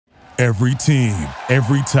Every team,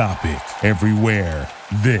 every topic, everywhere.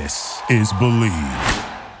 This is Believe.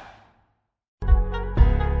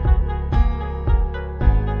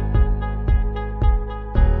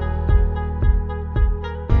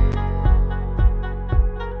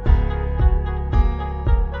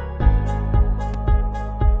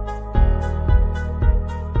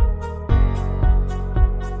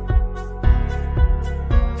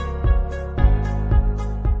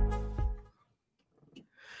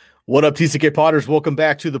 What up, TCK Potters? Welcome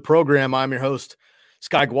back to the program. I'm your host,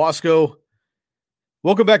 Sky Guasco.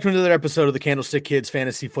 Welcome back to another episode of the Candlestick Kids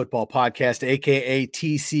Fantasy Football Podcast, aka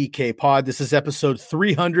TCK Pod. This is episode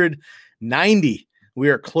 390. We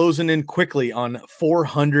are closing in quickly on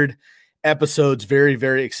 400 episodes. Very,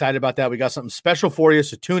 very excited about that. We got something special for you,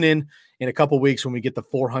 so tune in a couple weeks when we get the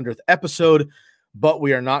 400th episode, but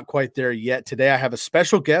we are not quite there yet. Today I have a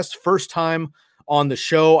special guest, first time on the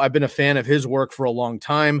show. I've been a fan of his work for a long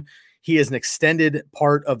time. He is an extended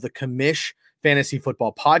part of the Commish Fantasy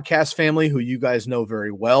Football Podcast family, who you guys know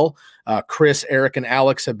very well. Chris, Eric, and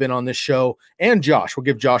Alex have been on this show, and Josh. We'll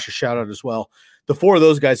give Josh a shout out as well. The four of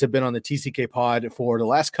those guys have been on the TCK Pod for the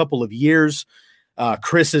last couple of years.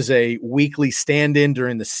 Chris is a weekly stand-in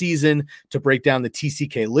during the season to break down the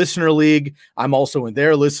TCK Listener League. I'm also in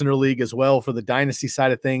their Listener League as well for the Dynasty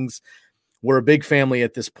side of things. We're a big family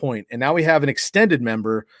at this point. And now we have an extended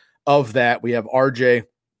member of that. We have RJ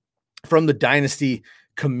from the Dynasty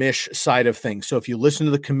Commish side of things. So if you listen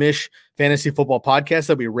to the Commish Fantasy Football Podcast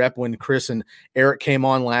that we rep when Chris and Eric came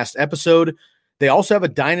on last episode, they also have a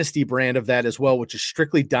Dynasty brand of that as well, which is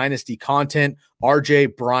strictly Dynasty content.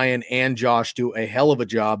 RJ, Brian, and Josh do a hell of a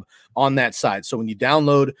job on that side. So when you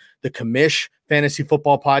download the Commish Fantasy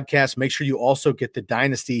Football Podcast, make sure you also get the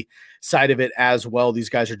Dynasty side of it as well. These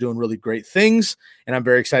guys are doing really great things, and I'm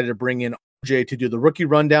very excited to bring in RJ to do the rookie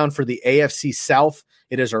rundown for the AFC South.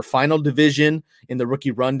 It is our final division in the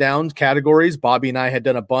rookie rundown categories. Bobby and I had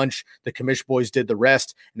done a bunch. The Commish boys did the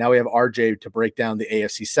rest. Now we have RJ to break down the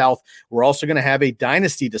AFC South. We're also going to have a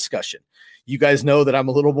Dynasty discussion. You guys know that I'm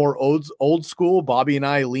a little more old school. Bobby and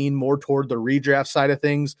I lean more toward the redraft side of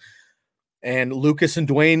things, and Lucas and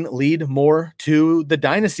Dwayne lead more to the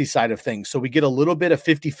Dynasty side of things. So we get a little bit of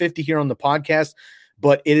 50-50 here on the podcast,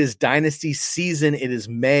 but it is Dynasty season. It is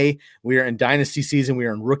May. We are in Dynasty season. We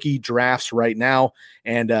are in rookie drafts right now,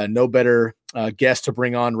 and no better guest to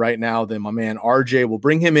bring on right now than my man RJ. We'll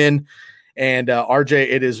bring him in. And RJ,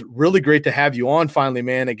 it is really great to have you on finally,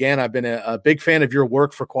 man. Again, I've been a big fan of your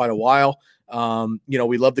work for quite a while.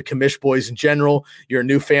 We love the Commish boys in general. You're a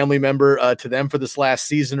new family member to them for this last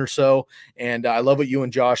season or so. And I love what you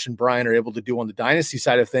and Josh and Brian are able to do on the Dynasty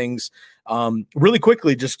side of things. Really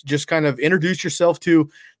quickly, just kind of introduce yourself to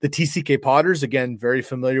the TCK Potters. Again, very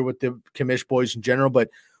familiar with the Commish boys in general, but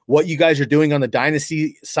what you guys are doing on the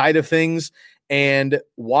Dynasty side of things and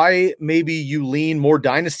why maybe you lean more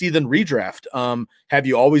Dynasty than redraft. Have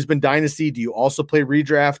you always been Dynasty? Do you also play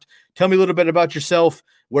redraft? Tell me a little bit about yourself,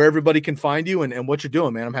 where everybody can find you, and what you're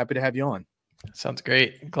doing, man. I'm happy to have you on. Sounds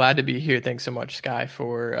great. Glad to be here. Thanks so much, Sky,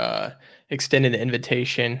 for extending the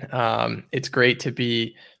invitation. It's great to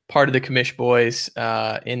be part of the Commish boys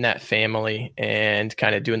in that family and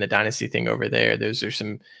kind of doing the Dynasty thing over there. Those are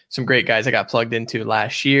some great guys I got plugged into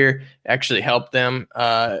last year. Actually helped them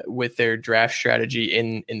with their draft strategy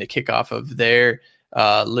in the kickoff of their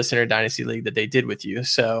listener Dynasty League that they did with you.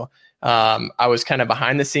 So I was kind of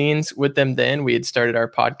behind the scenes with them then. We had started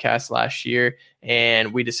our podcast last year,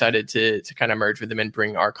 and we decided to kind of merge with them and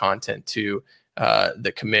bring our content to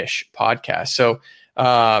the Commish podcast. So,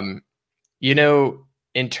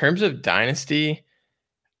 in terms of Dynasty,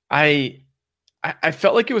 I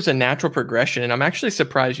felt like it was a natural progression, and I'm actually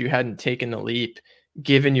surprised you hadn't taken the leap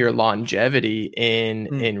given your longevity in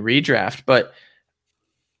redraft. But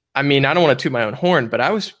I mean, I don't want to toot my own horn, but I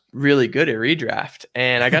was really good at redraft.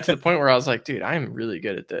 And I got to the point where I was like, dude, I'm really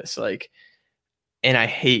good at this. And I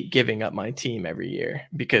hate giving up my team every year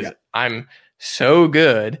because I'm so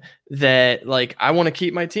good that I want to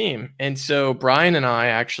keep my team. And so Brian and I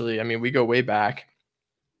actually, we go way back.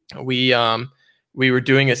 We were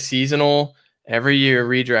doing a seasonal every year,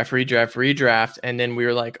 redraft. And then we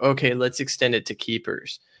were like, okay, let's extend it to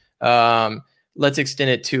keepers. Let's extend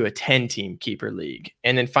it to a 10-team keeper league.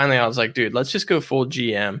 And then finally I was like, dude, let's just go full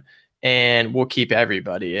GM and we'll keep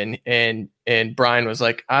everybody. And Brian was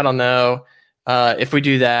like, I don't know if we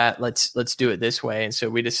do that, let's do it this way. And so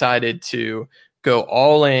we decided to go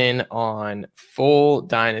all in on full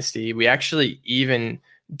Dynasty. We actually even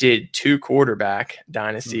did 2 quarterback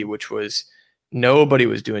Dynasty, which was nobody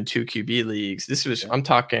was doing 2 QB leagues. This was, I'm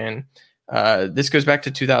talking, this goes back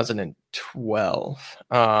to 2000. 12.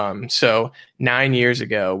 So 9 years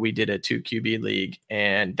ago, we did a 2 QB league,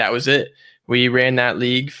 and that was it. We ran that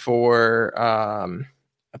league for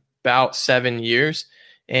about 7 years,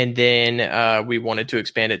 and then we wanted to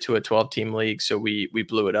expand it to a 12-team league, so we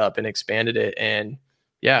blew it up and expanded it. And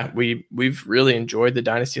yeah, we've really enjoyed the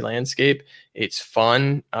Dynasty landscape. It's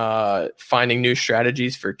fun finding new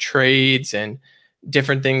strategies for trades and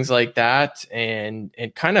different things like that, and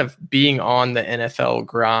kind of being on the NFL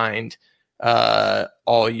grind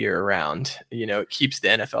all year round. It keeps the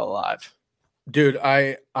NFL alive. Dude,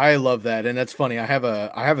 I love that. And that's funny. I have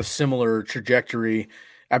a similar trajectory.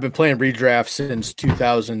 I've been playing redraft since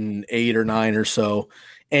 2008 or 9 or so.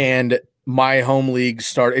 And my home league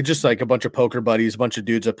started, it's just like a bunch of poker buddies, a bunch of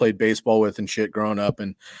dudes I played baseball with and shit growing up.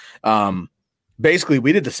 And basically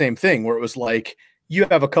we did the same thing where it was like, you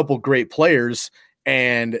have a couple great players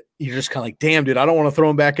and you're just kind of like, damn, dude, I don't want to throw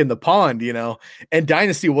them back in the pond, And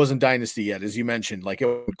Dynasty wasn't Dynasty yet, as you mentioned, like it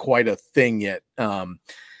was quite a thing yet.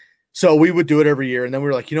 So we would do it every year. And then we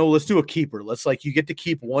were like, let's do a keeper. Let's you get to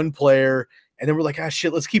keep one player. And then we're like,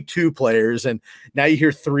 shit, let's keep 2 players. And now you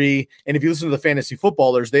hear 3. And if you listen to the fantasy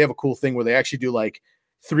footballers, they have a cool thing where they actually do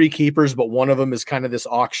 3 keepers, but one of them is kind of this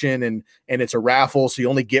auction and it's a raffle. So you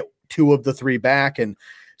only get 2 of the 3 back. And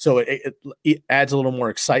so it adds a little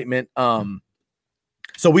more excitement.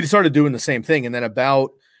 So we started doing the same thing. And then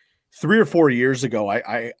about 3 or 4 years ago,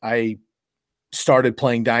 I started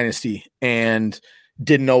playing Dynasty and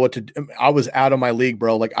didn't know what to do. I was out of my league,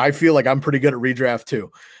 bro. I feel like I'm pretty good at redraft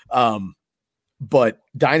too. But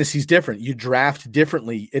Dynasty's different. You draft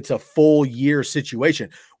differently. It's a full year situation.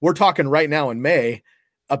 We're talking right now in May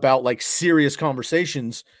about serious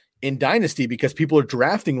conversations in Dynasty because people are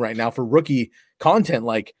drafting right now for rookie content.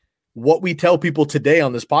 What we tell people today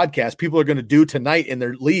on this podcast, people are going to do tonight in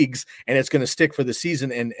their leagues, and it's going to stick for the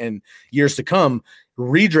season and years to come.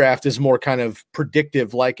 Redraft is more kind of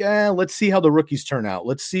predictive, let's see how the rookies turn out.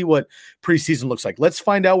 Let's see what preseason looks like. Let's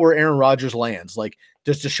find out where Aaron Rodgers lands.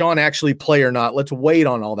 Does Deshaun actually play or not? Let's wait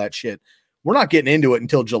on all that shit. We're not getting into it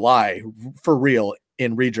until July for real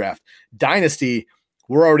in redraft. Dynasty,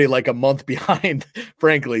 we're already a month behind,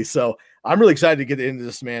 frankly. So I'm really excited to get into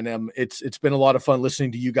this, man. It's been a lot of fun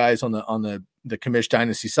listening to you guys on the Commish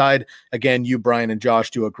Dynasty side. Again, you, Brian, and Josh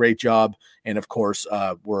do a great job, and of course,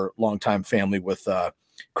 we're longtime family with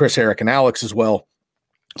Chris, Eric, and Alex as well.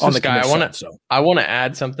 So on the Sky, I want to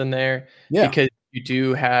add something there, because you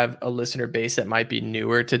do have a listener base that might be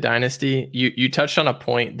newer to Dynasty. You touched on a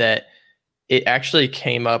point that it actually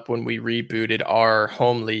came up when we rebooted our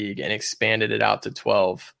home league and expanded it out to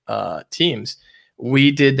 12 teams.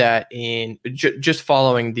 We did that in just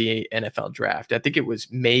following the NFL draft. I think it was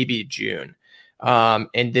maybe June.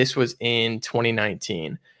 And this was in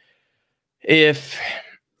 2019.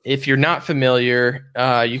 If you're not familiar,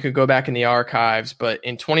 you could go back in the archives, but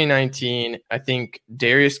in 2019, I think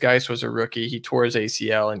Darius Geis was a rookie. He tore his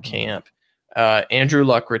ACL in camp. Andrew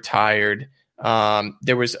Luck retired.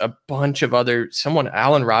 There was a bunch of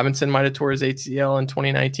Allen Robinson might've tore his ACL in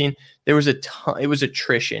 2019. There was it was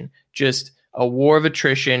attrition, just a war of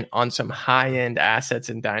attrition on some high-end assets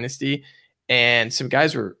in Dynasty. And some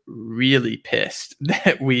guys were really pissed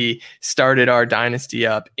that we started our Dynasty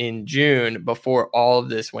up in June before all of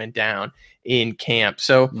this went down in camp.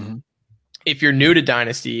 So if you're new to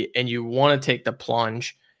Dynasty and you want to take the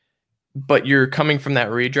plunge, but you're coming from that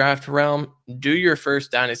redraft realm, do your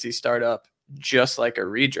first Dynasty startup just like a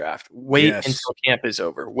redraft. Wait until camp is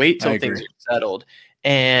over. Wait till things are settled.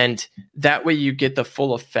 And that way you get the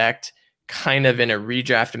full effect kind of in a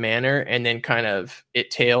redraft manner, and then kind of it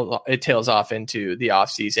tails off into the off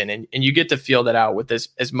season, and you get to feel that out with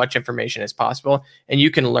as much information as possible, and you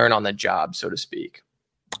can learn on the job, so to speak.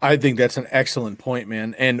 I think that's an excellent point,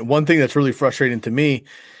 man. And one thing that's really frustrating to me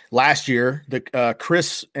last year,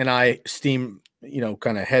 Chris and I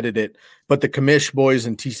kind of headed it, but the Commish boys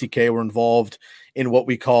and TCK were involved in what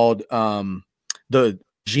we called the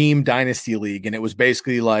Gene Dynasty League. And it was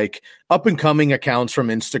basically up and coming accounts from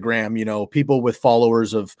Instagram, people with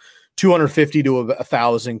followers of 250 to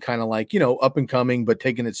 1,000, kind of up and coming, but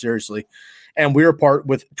taking it seriously. And we were part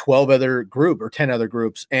with 10 other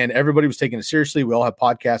groups, and everybody was taking it seriously. We all have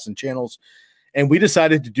podcasts and channels, and we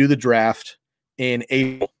decided to do the draft in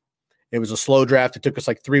April. It was a slow draft. It took us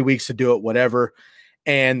 3 weeks to do it, whatever.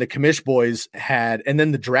 And the Commish boys and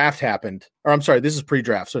then the draft happened, or I'm sorry, this is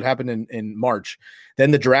pre-draft. So it happened in March. Then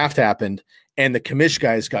the draft happened, and the Commish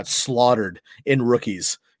guys got slaughtered in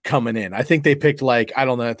rookies coming in. I think they picked I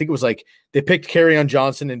don't know. I think it was they picked Kerryon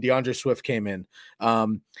Johnson and DeAndre Swift came in.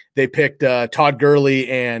 They picked Todd Gurley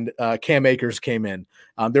and Cam Akers came in.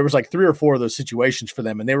 There was 3 or 4 of those situations for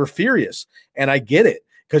them, and they were furious. And I get it,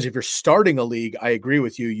 Because if you're starting a league, I agree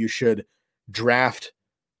with you. You should draft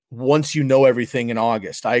once you know everything in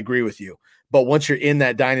August. I agree with you. But once you're in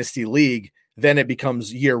that dynasty league, then it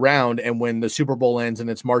becomes year round. And when the Super Bowl ends and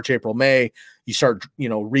it's March, April, May, you start,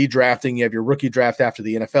 redrafting. You have your rookie draft after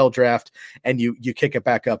the NFL draft, and you kick it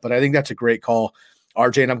back up. But I think that's a great call,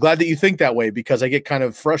 RJ. And I'm glad that you think that way, because I get kind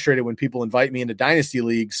of frustrated when people invite me into dynasty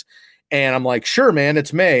leagues and I'm like, sure, man,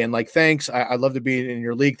 it's May. And like, thanks. I'd love to be in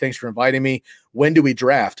your league. Thanks for inviting me. When do we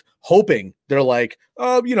draft? Hoping they're like,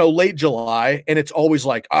 late July. And it's always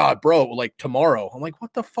like, bro, like tomorrow. I'm like,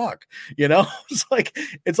 what the fuck? It's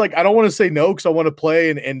like, I don't want to say no because I want to play.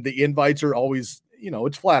 And the invites are always,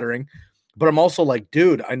 it's flattering. But I'm also like,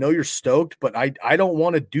 dude, I know you're stoked, but I don't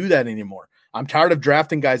want to do that anymore. I'm tired of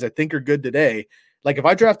drafting guys I think are good today. Like if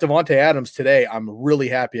I draft Devontae Adams today, I'm really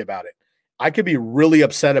happy about it. I could be really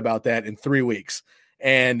upset about that in 3 weeks,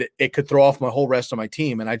 and it could throw off my whole rest of my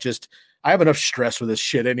team. And I have enough stress with this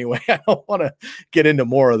shit anyway. I don't want to get into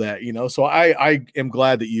more of that, So I am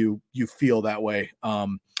glad that you feel that way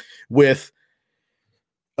with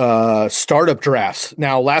startup drafts.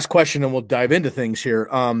 Now, last question, and we'll dive into things here.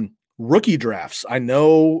 Rookie drafts. I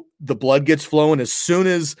know the blood gets flowing as soon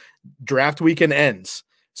as draft weekend ends.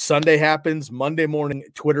 Sunday happens, Monday morning,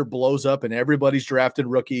 Twitter blows up and everybody's drafted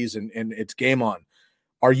rookies and it's game on.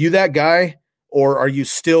 Are you that guy, or are you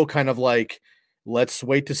still kind of like, let's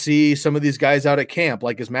wait to see some of these guys out at camp?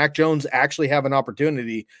 Like, does Mac Jones actually have an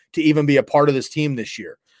opportunity to even be a part of this team this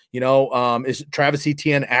year? Is Travis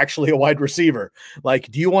Etienne actually a wide receiver? Like,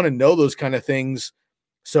 do you want to know those kind of things?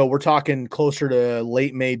 So we're talking closer to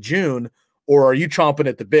late May, June, or are you chomping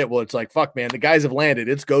at the bit? Well, it's like, fuck, man, the guys have landed.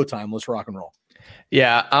 It's go time. Let's rock and roll.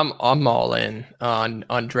 Yeah, I'm all in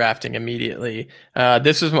on drafting immediately.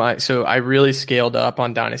 So I really scaled up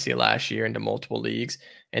on Dynasty last year into multiple leagues,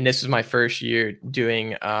 and this was my first year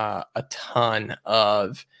doing a ton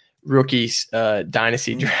of rookies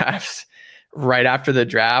Dynasty drafts right after the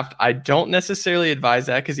draft. I don't necessarily advise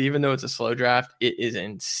that because even though it's a slow draft, it is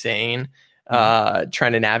insane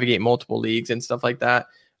trying to navigate multiple leagues and stuff like that.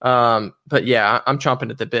 But yeah, I'm chomping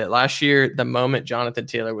at the bit. Last year, the moment Jonathan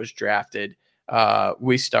Taylor was drafted,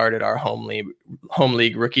 we started our home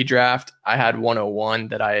league rookie draft. I had 101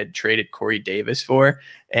 that I had traded Corey Davis for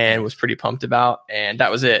and was pretty pumped about. And that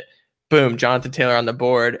was it. Boom, Jonathan Taylor on the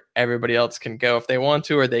board. Everybody else can go if they want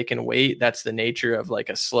to, or they can wait. That's the nature of like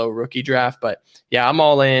a slow rookie draft. But yeah, I'm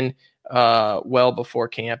all in well before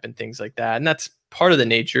camp and things like that. And that's part of the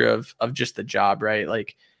nature of just the job, right?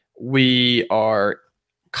 Like we are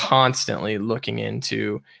constantly looking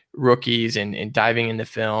into rookies and diving into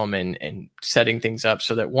film and setting things up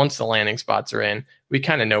so that once the landing spots are in, we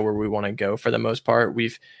kind of know where we want to go. For the most part,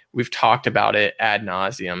 we've talked about it ad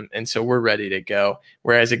nauseum, and so we're ready to go.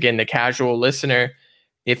 Whereas again, the casual listener,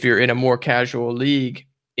 if you're in a more casual league,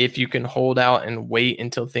 if you can hold out and wait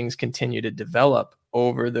until things continue to develop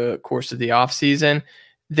over the course of the off season,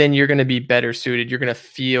 then you're going to be better suited. You're going to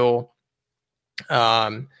feel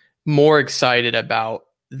more excited about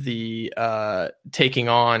the taking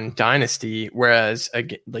on Dynasty, whereas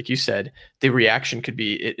again, like you said, the reaction could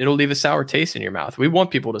be it'll leave a sour taste in your mouth. We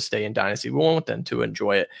want people to stay in Dynasty. We want them to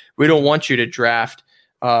enjoy it. We don't want you to draft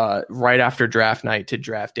right after draft night to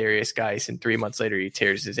draft Darius Geis, and 3 months later he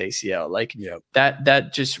tears his ACL. Like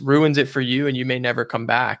that just ruins it for you, and you may never come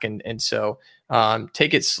back. And so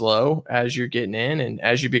take it slow as you're getting in, and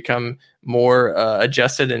as you become more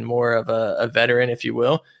adjusted and more of a veteran, if you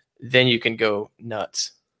will, then you can go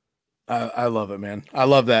nuts. I love it, man. I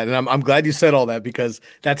love that. And I'm glad you said all that, because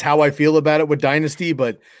that's how I feel about it with Dynasty.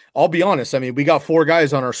 But I'll be honest. I mean, we got 4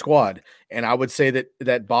 guys on our squad, and I would say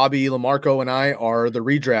that Bobby, LaMarco, and I are the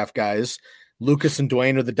redraft guys. Lucas and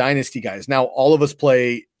Dwayne are the Dynasty guys. Now, all of us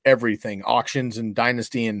play everything, auctions and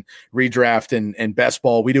Dynasty and redraft and best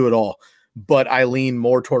ball. We do it all. But I lean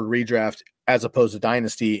more toward redraft as opposed to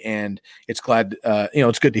Dynasty. And it's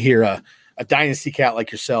it's good to hear a Dynasty cat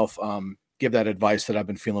like yourself give that advice that I've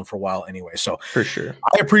been feeling for a while anyway. So for sure,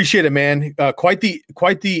 I appreciate it, man. Quite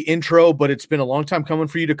the intro, but it's been a long time coming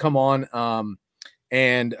for you to come on.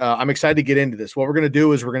 And I'm excited to get into this. What we're going to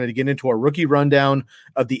do is we're going to get into our rookie rundown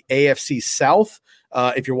of the AFC South.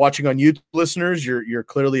 If you're watching on YouTube, listeners, you're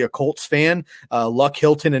clearly a Colts fan. Luck,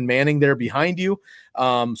 Hilton, and Manning there behind you.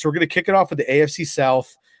 So we're going to kick it off with the AFC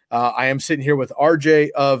South. I am sitting here with RJ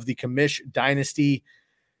of the Commish Dynasty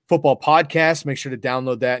Football Podcast. Make sure to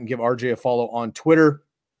download that and give RJ a follow on Twitter.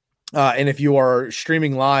 And if you are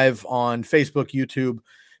streaming live on Facebook, YouTube,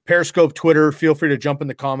 Periscope, Twitter, feel free to jump in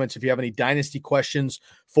the comments if you have any Dynasty questions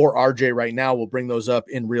for RJ right now. We'll bring those up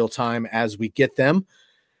in real time as we get them.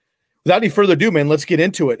 Without any further ado, man, let's get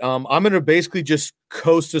into it. I'm going to basically just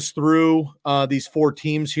coast us through these 4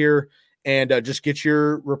 teams here and just get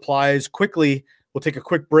your replies quickly. We'll take a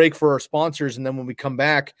quick break for our sponsors, and then when we come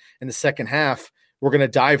back in the second half, we're going to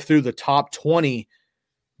dive through the top 20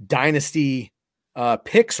 Dynasty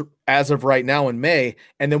picks as of right now in May,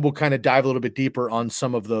 and then we'll kind of dive a little bit deeper on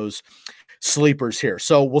some of those sleepers here.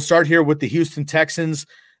 So we'll start here with the Houston Texans.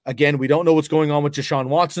 Again, we don't know what's going on with Deshaun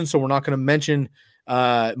Watson, so we're not going to mention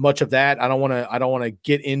much of that. I don't want to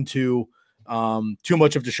get into too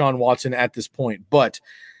much of Deshaun Watson at this point, but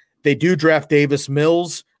they do draft Davis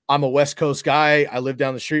Mills. I'm a West Coast guy. I live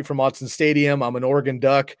down the street from Autzen Stadium. I'm an Oregon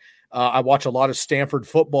Duck. I watch a lot of Stanford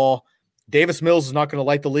football. Davis Mills is not going to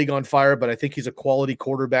light the league on fire, but I think he's a quality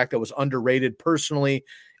quarterback that was underrated personally.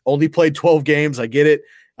 Only played 12 games. I get it.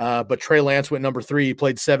 But Trey Lance went number 3. He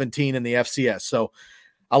played 17 in the FCS. So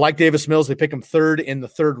I like Davis Mills. They pick him 3rd in the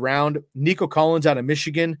 3rd round. Nico Collins out of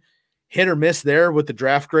Michigan, hit or miss there with the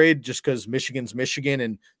draft grade just because Michigan's Michigan,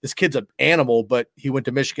 and this kid's an animal, but he went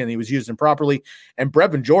to Michigan. He was used improperly. And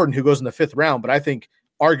Brevin Jordan, who goes in the 5th round, but I think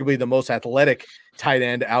arguably the most athletic tight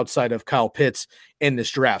end outside of Kyle Pitts in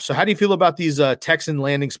this draft. So how do you feel about these Texan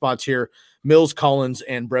landing spots here, Mills, Collins,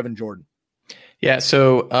 and Brevin Jordan? Yeah,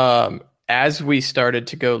 so as we started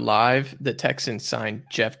to go live, the Texans signed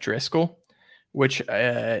Jeff Driscoll, which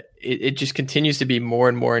it just continues to be more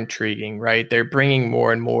and more intriguing, right? They're bringing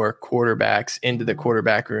more and more quarterbacks into the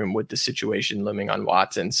quarterback room with the situation looming on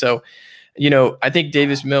Watson. So, I think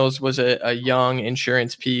Davis Mills was a young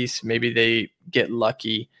insurance piece. Maybe they get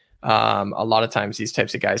lucky. A lot of times these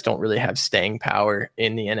types of guys don't really have staying power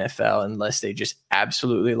in the NFL unless they just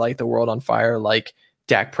absolutely light the world on fire, like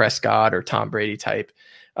Dak Prescott or Tom Brady type.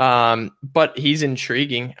 But he's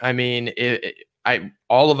intriguing. I mean,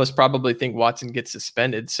 all of us probably think Watson gets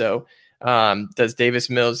suspended. So does Davis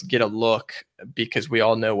Mills get a look because we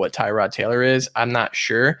all know what Tyrod Taylor is? I'm not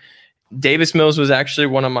sure. Davis Mills was actually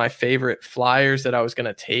one of my favorite flyers that I was going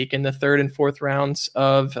to take in the 3rd and 4th rounds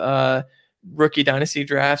of rookie dynasty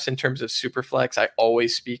drafts in terms of Superflex. I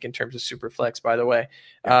always speak in terms of Superflex, by the way.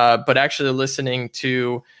 But actually listening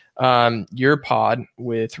to your pod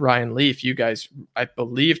with Ryan Leaf, you guys, I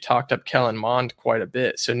believe, talked up Kellen Mond quite a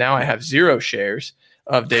bit. So now I have 0 shares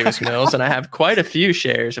of Davis Mills, and I have quite a few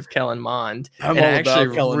shares of Kellen Mond. I actually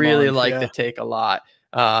really like the take a lot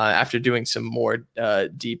after doing some more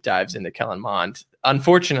deep dives into Kellen Mond.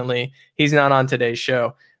 Unfortunately, he's not on today's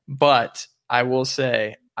show, but I will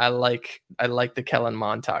say I like the Kellen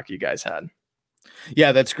Mond talk you guys had.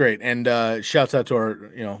 Yeah, that's great. And shouts out to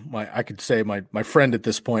our, I could say my friend at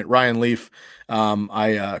this point, Ryan Leaf.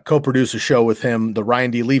 I co-produce a show with him, the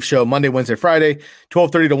Ryan D. Leaf Show, Monday, Wednesday, Friday,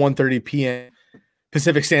 12:30 to 1:30 p.m.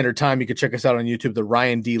 Pacific Standard Time. You can check us out on YouTube, the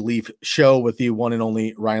Ryan D. Leaf Show with the one and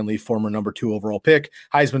only Ryan Leaf, former number 2 overall pick,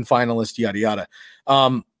 Heisman finalist, yada, yada.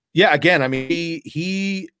 Again, I mean,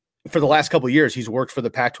 he for the last couple of years, he's worked for the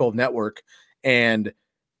Pac-12 network and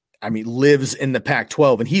lives in the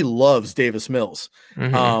Pac-12, and he loves Davis Mills.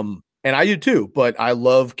 Mm-hmm. And I do too, but I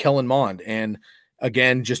love Kellen Mond. And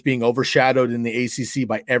again, just being overshadowed in the ACC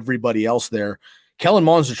by everybody else there. Kellen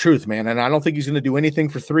Mond's the truth, man. And I don't think he's going to do anything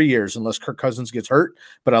for 3 year unless Kirk Cousins gets hurt,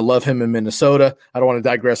 but I love him in Minnesota. I don't want to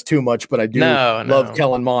digress too much, but I do love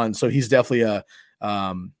Kellen Mond. So he's definitely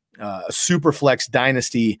a super flex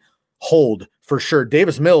dynasty hold for sure.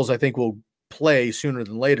 Davis Mills, I think, will play sooner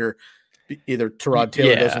than later. Either Tyrod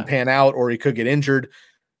Taylor doesn't pan out or he could get injured.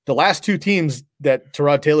 The last 2 teams that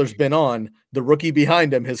Tyrod Taylor's been on, the rookie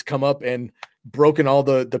behind him has come up and broken all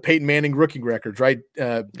the Peyton Manning rookie records, right?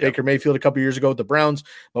 Baker Mayfield a couple years ago with the Browns,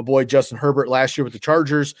 my boy Justin Herbert last year with the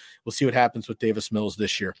Chargers. We'll see what happens with Davis Mills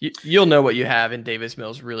this year. You'll know what you have in Davis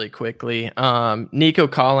Mills really quickly. Nico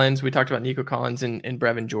Collins, we talked about Nico Collins and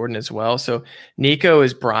Brevin Jordan as well. So Nico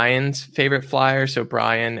is Brian's favorite flyer. So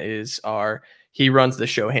Brian is he runs the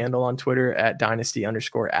show handle on Twitter at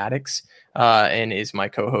Dynasty_addicts and is my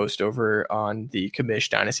co-host over on the Commish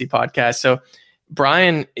Dynasty podcast. So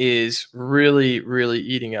Brian is really, really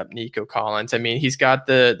eating up Nico Collins. I mean, he's got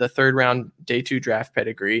the 3rd round day 2 draft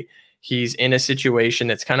pedigree. He's in a situation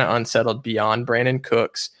that's kind of unsettled beyond Brandon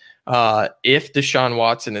Cooks. If Deshaun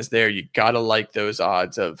Watson is there, you got to like those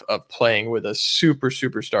odds of playing with a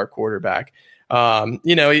superstar quarterback.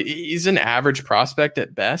 He's an average prospect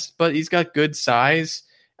at best, but he's got good size.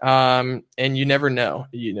 And you never know,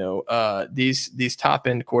 these top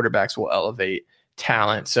end quarterbacks will elevate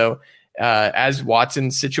talent. So, as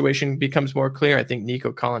Watson's situation becomes more clear, I think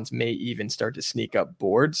Nico Collins may even start to sneak up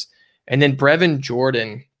boards. And then Brevin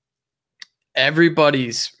Jordan,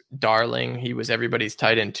 everybody's darling. He was everybody's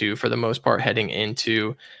tight end too, for the most part, heading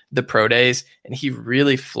into the pro days, and he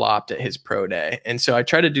really flopped at his pro day. And so I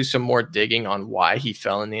try to do some more digging on why he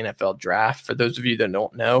fell in the NFL draft. For those of you that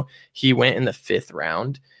don't know, he went in the 5th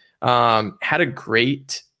round, had a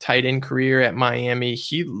great tight end career at Miami.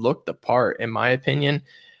 He looked the part, in my opinion.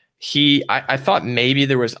 I thought maybe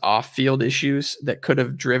there was off-field issues that could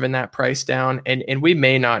have driven that price down, and we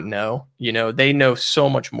may not know. They know so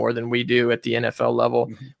much more than we do at the NFL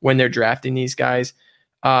level when they're drafting these guys.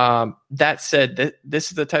 That said,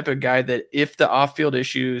 this is the type of guy that if the off-field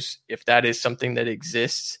issues, if that is something that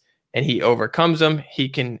exists and he overcomes them, he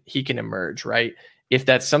can emerge, right? If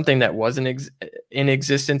that's something that wasn't in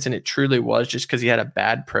existence and it truly was just because he had a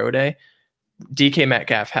bad pro day, DK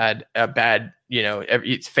Metcalf had a bad,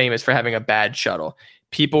 it's famous for having a bad shuttle.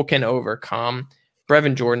 People can overcome.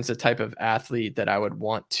 Brevin Jordan's the type of athlete that I would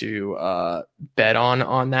want to bet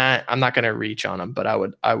on that. I'm not going to reach on him, but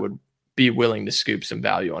I would be willing to scoop some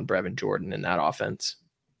value on Brevin Jordan in that offense.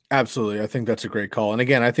 Absolutely. I think that's a great call. And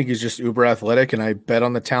again, I think he's just uber athletic, and I bet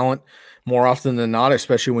on the talent more often than not,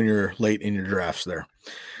 especially when you're late in your drafts there.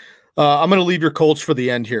 I'm going to leave your Colts for the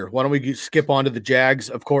end here. Why don't we skip on to the Jags?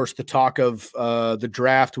 Of course, the talk of the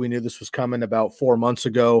draft, we knew this was coming about 4 months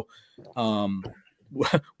ago.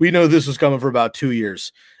 We know this was coming for about 2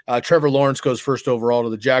 years. Trevor Lawrence goes first overall to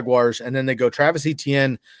the Jaguars, and then they go Travis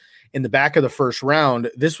Etienne in the back of the first round.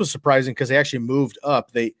 This was surprising because they actually moved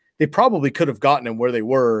up. They probably could have gotten him where they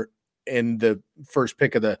were in the first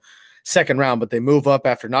pick of the second round, but they move up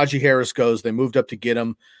after Najee Harris goes. They moved up to get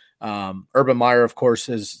him. Urban Meyer, of course,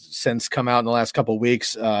 has since come out in the last couple of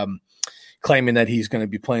weeks claiming that he's going to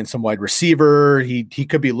be playing some wide receiver. He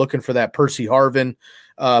could be looking for that Percy Harvin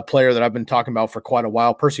player that I've been talking about for quite a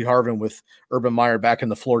while. Percy Harvin with Urban Meyer back in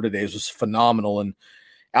the Florida days was phenomenal. And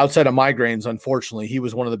outside of migraines, unfortunately, he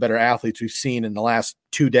was one of the better athletes we've seen in the last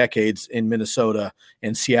 2 decades in Minnesota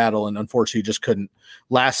and Seattle, and unfortunately just couldn't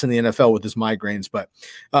last in the NFL with his migraines. But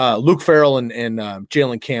Luke Farrell and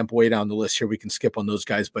Jalen Camp way down the list here. We can skip on those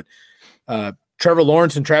guys. But Trevor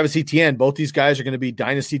Lawrence and Travis Etienne, both these guys are going to be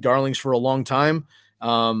dynasty darlings for a long time.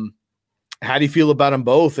 How do you feel about them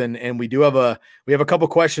both? And we have a couple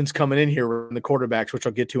questions coming in here in the quarterbacks, which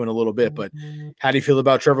I'll get to in a little bit. But how do you feel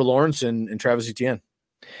about Trevor Lawrence and Travis Etienne?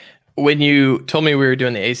 When you told me we were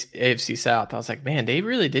doing the AFC South, I was like, man, they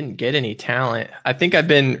really didn't get any talent. I think I've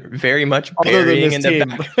been very much burying in the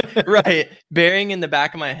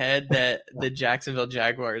back of my head that the Jacksonville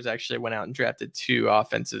Jaguars actually went out and drafted 2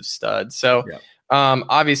 offensive studs. So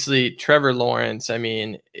obviously Trevor Lawrence, I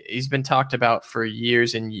mean, he's been talked about for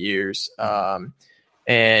years and years.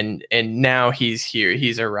 And now he's here.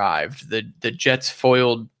 He's arrived. The Jets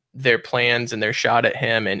foiled their plans and their shot at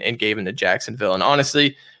him and gave him to Jacksonville. And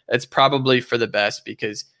honestly, it's probably for the best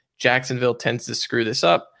because Jacksonville tends to screw this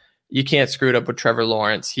up. You can't screw it up with Trevor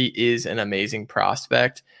Lawrence. He is an amazing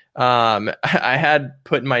prospect. I had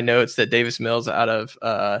put in my notes that Davis Mills out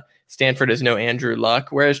of Stanford is no Andrew Luck,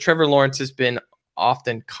 whereas Trevor Lawrence has been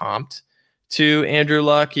often comped to Andrew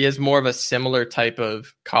Luck. He has more of a similar type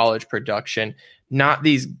of college production, not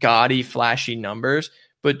these gaudy, flashy numbers,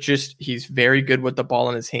 but just he's very good with the ball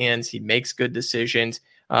in his hands. He makes good decisions.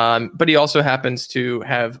 But he also happens to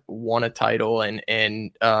have won a title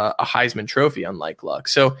and a Heisman Trophy, unlike Luck.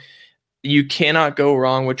 So you cannot go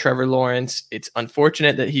wrong with Trevor Lawrence. It's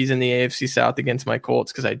unfortunate that he's in the AFC South against my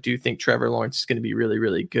Colts because I do think Trevor Lawrence is going to be really,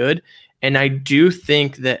 really good. And I do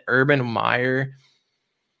think that Urban Meyer,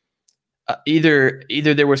 either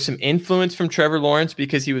there was some influence from Trevor Lawrence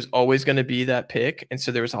because he was always going to be that pick. And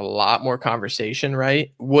so there was a lot more conversation,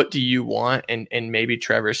 right? What do you want? And maybe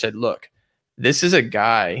Trevor said, look, this is a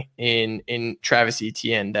guy in Travis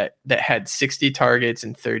Etienne that had 60 targets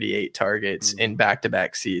and 38 targets in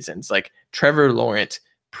back-to-back seasons. Like Trevor Lawrence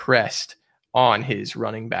pressed on his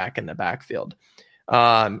running back in the backfield.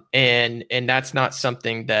 And that's not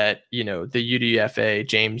something that, the UDFA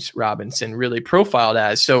James Robinson really profiled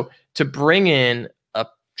as. So to bring in a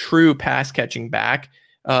true pass catching back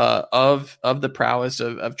of the prowess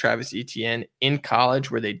of Travis Etienne in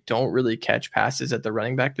college where they don't really catch passes at the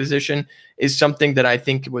running back position is something that I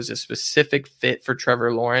think was a specific fit for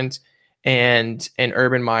Trevor Lawrence, and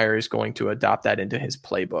Urban Meyer is going to adopt that into his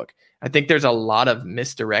playbook. I think there's a lot of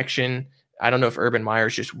misdirection. I don't know if Urban Meyer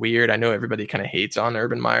is just weird. I know everybody kind of hates on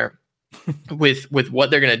Urban Meyer with what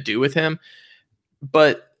they're going to do with him,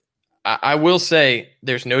 but I will say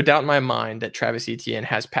there's no doubt in my mind that Travis Etienne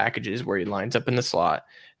has packages where he lines up in the slot.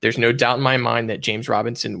 There's no doubt in my mind that James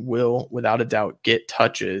Robinson will, without a doubt, get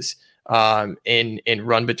touches and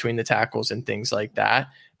run between the tackles and things like that.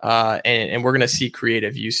 And we're going to see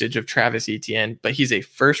creative usage of Travis Etienne, but he's a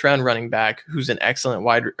first round running back who's an excellent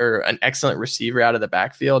an excellent receiver out of the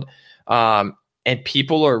backfield. And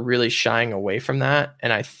people are really shying away from that.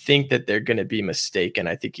 And I think that they're going to be mistaken.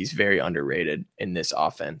 I think he's very underrated in this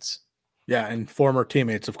offense. Yeah, and former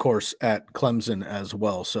teammates, of course, at Clemson as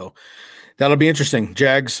well. So that'll be interesting.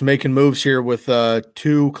 Jags making moves here with 2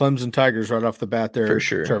 Clemson Tigers right off the bat there. For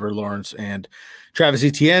sure. Trevor Lawrence and Travis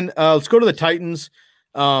Etienne. Let's go to the Titans.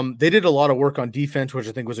 They did a lot of work on defense, which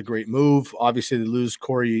I think was a great move. Obviously, they lose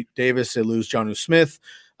Corey Davis. They lose Jonnu Smith.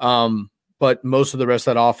 But most of the rest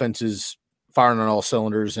of that offense is firing on all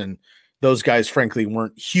cylinders, and those guys, frankly,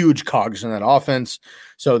 weren't huge cogs in that offense,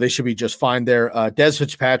 so they should be just fine there. Des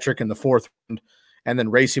Fitzpatrick in the 4th round, and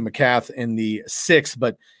then Racey McCath in the 6th.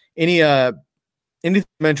 But anything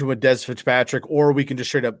mentioned with Des Fitzpatrick, or we can just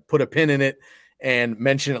straight up put a pin in it and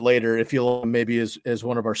mention it later if you'll, maybe as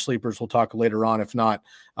one of our sleepers. We'll talk later on. If not,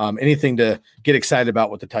 anything to get excited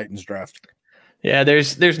about with the Titans draft. Yeah,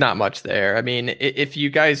 there's not much there. I mean, if you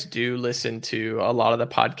guys do listen to a lot of the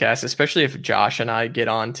podcasts, especially if Josh and I get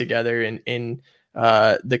on together in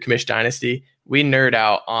the Commish Dynasty, we nerd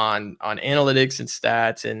out on analytics and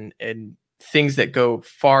stats and things that go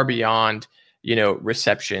far beyond,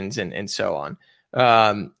 receptions and so on.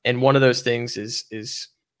 And one of those things is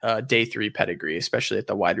day 3 pedigree, especially at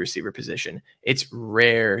the wide receiver position. It's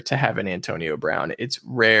rare to have an Antonio Brown. It's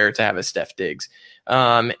rare to have a Steph Diggs.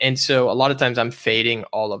 And so a lot of times I'm fading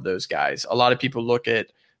all of those guys. A lot of people look at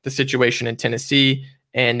the situation in Tennessee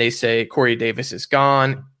and they say Corey Davis is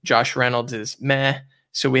gone. Josh Reynolds is meh.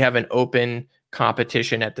 So we have an open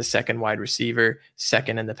competition at the second wide receiver,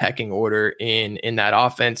 second in the pecking order in that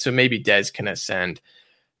offense. So maybe Dez can ascend.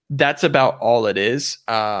 That's about all it is.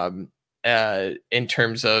 In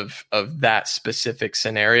terms of that specific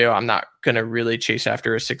scenario, I'm not going to really chase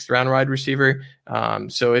after a 6th round wide receiver.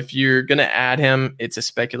 So if you're going to add him, it's a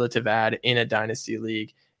speculative add in a dynasty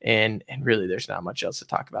league. And really there's not much else to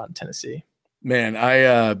talk about in Tennessee. Man,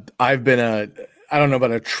 I've been I don't know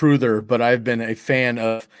about a truther, but I've been a fan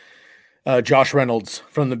of Josh Reynolds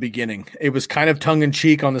from the beginning. It was kind of tongue in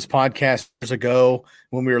cheek on this podcast years ago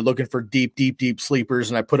when we were looking for deep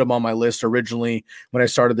sleepers, and I put him on my list originally when I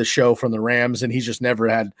started the show from the Rams, and he's just never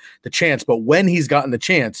had the chance. But when he's gotten the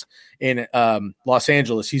chance in Los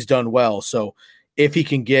Angeles, he's done well. So if he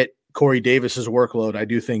can get Corey Davis's workload, I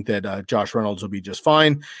do think that Josh Reynolds will be just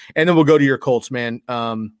fine. And then we'll go to your Colts, man.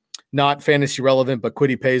 Not fantasy relevant, but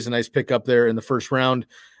Kwity Paye's a nice pick up there in the 1st round.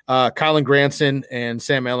 Kylan Granson and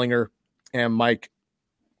Sam Ehlinger and Mike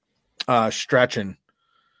Strachan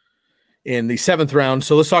in the 7th round.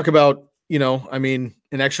 So let's talk about, an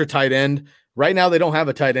extra tight end. Right now they don't have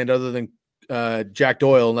a tight end other than Jack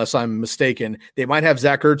Doyle, unless I'm mistaken. They might have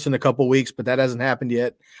Zach Ertz in a couple weeks, but that hasn't happened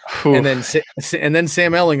yet. Oof. And then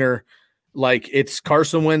Sam Ehlinger, it's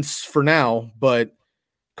Carson Wentz for now, but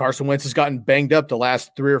Carson Wentz has gotten banged up the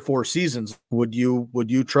last 3 or 4 seasons. Would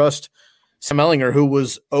you trust Sam Ehlinger, who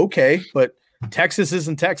was okay, but Texas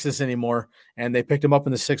isn't Texas anymore, and they picked him up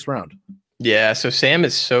in the 6th round? Yeah, so Sam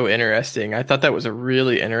is so interesting. I thought that was a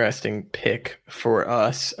really interesting pick for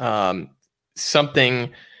us.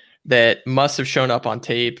 Something that must have shown up on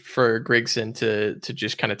tape for Grigson to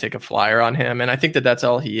just kind of take a flyer on him, and I think that that's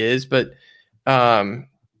all he is. But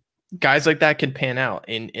guys like that can pan out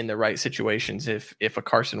in the right situations if a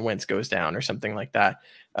Carson Wentz goes down or something like that.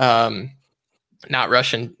 Not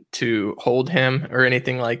rushing to hold him or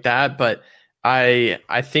anything like that, but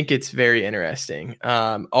I think it's very interesting.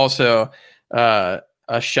 Also, a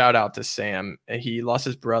shout out to Sam. He lost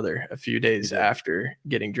his brother a few days after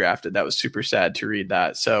getting drafted. That was super sad to read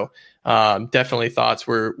that. So definitely thoughts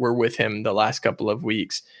were with him the last couple of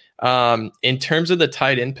weeks. In terms of the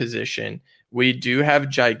tight end position, we do have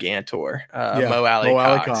Gigantor, Mo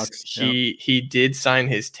Alley-Cox. He did sign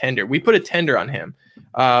his tender. We put a tender on him,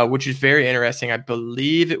 which is very interesting. I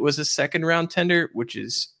believe it was a 2nd round tender, which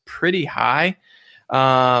is pretty high.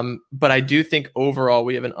 But I do think overall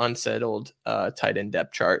we have an unsettled tight end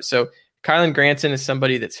depth chart. So Kylan Granson is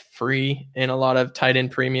somebody that's free in a lot of tight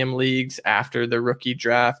end premium leagues after the rookie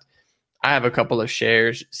draft. I have a couple of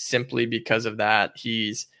shares simply because of that.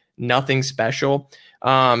 He's nothing special.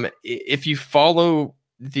 If you follow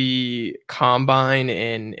the combine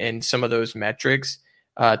and some of those metrics,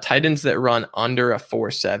 tight ends that run under a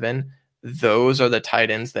 4.7, those are the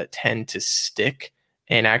tight ends that tend to stick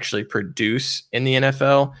and actually produce in the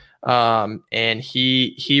NFL. And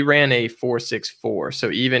he ran a 4.64.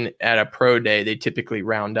 So even at a pro day, they typically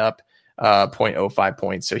round up 0.05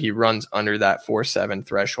 points. So he runs under that 4.7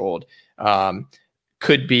 threshold.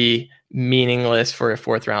 Could be meaningless for a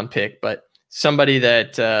 4th round pick, but somebody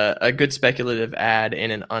that a good speculative ad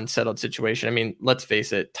in an unsettled situation. I mean, let's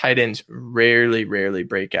face it, tight ends rarely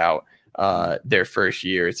break out their first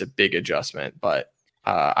year. It's a big adjustment, but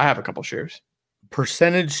I have a couple shares.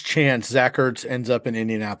 Percentage chance Zach Ertz ends up in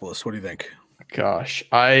Indianapolis. What do you think? Gosh,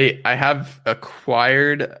 I have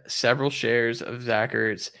acquired several shares of Zach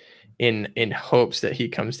Ertz in hopes that he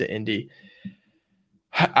comes to Indy.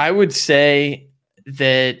 I would say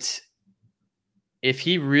that if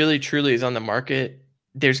he really truly is on the market,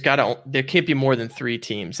 there can't be more than 3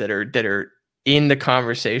 teams that are in the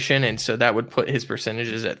conversation, and so that would put his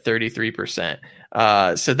percentages at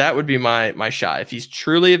 33%. So that would be my shot. If he's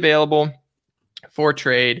truly available for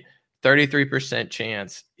trade, 33%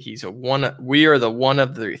 chance we are the one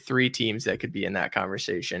of the 3 teams that could be in that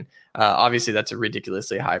conversation. Obviously that's a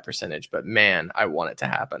ridiculously high percentage, but man, I want it to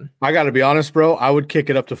happen. I got to be honest, bro. I would kick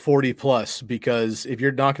it up to 40 plus, because if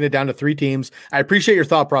you're knocking it down to 3 teams, I appreciate your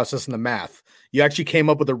thought process and the math. You actually came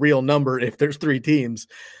up with a real number if there's 3 teams,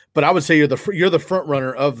 but I would say you're the front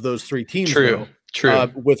runner of those 3 teams. True.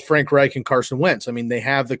 With Frank Reich and Carson Wentz. I mean, they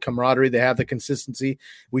have the camaraderie, they have the consistency.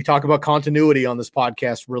 We talk about continuity on this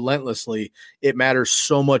podcast relentlessly. It matters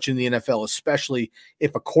so much in the NFL, especially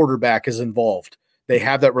if a quarterback is involved. They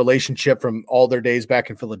have that relationship from all their days back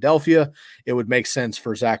in Philadelphia. It would make sense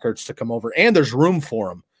for Zach Ertz to come over, and there's room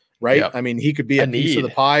for him, right? Yep. I mean, he could be a piece of the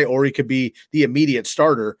pie, or he could be the immediate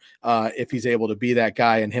starter if he's able to be that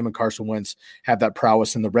guy, and him and Carson Wentz have that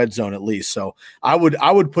prowess in the red zone at least. So I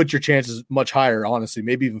would put your chances much higher, honestly,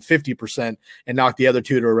 maybe even 50%, and knock the other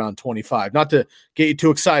 2 to around 25. Not to get you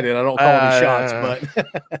too excited. I don't call any shots,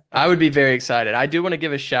 but I would be very excited. I do want to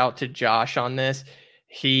give a shout to Josh on this.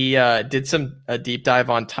 He did a deep dive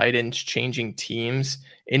on tight ends changing teams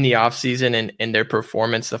in the offseason and their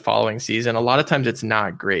performance the following season. A lot of times it's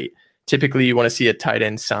not great. Typically you want to see a tight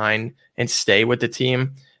end sign and stay with the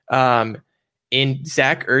team. In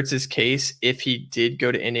Zach Ertz's case, if he did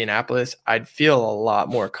go to Indianapolis, I'd feel a lot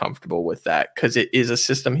more comfortable with that, because it is a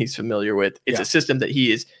system he's familiar with. It's a system that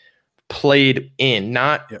he is played in,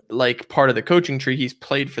 not like part of the coaching tree. He's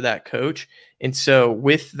played for that coach. And so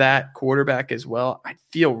with that quarterback as well, I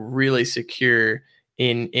feel really secure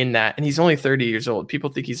in that. And he's only 30 years old.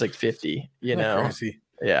 People think he's like 50, you know? Crazy.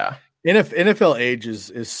 Yeah. NFL age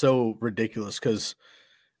is so ridiculous, because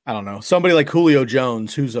I don't know, somebody like Julio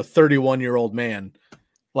Jones, who's a 31-year-old man,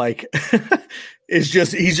 like he's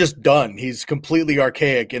just done. He's completely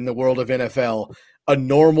archaic in the world of NFL. A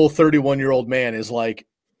normal 31-year-old man is like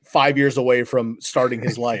 5 years away from starting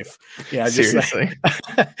his life. Yeah, seriously.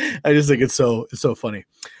 I just think it's so funny.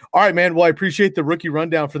 All right, man. Well, I appreciate the rookie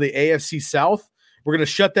rundown for the AFC South. We're going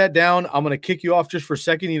to shut that down. I'm going to kick you off just for a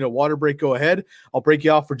second. You need a water break, go ahead. I'll break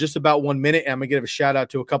you off for just about 1 minute, and I'm going to give a shout out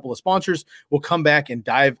to a couple of sponsors. We'll come back and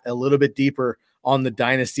dive a little bit deeper on the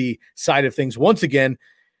Dynasty side of things. Once again,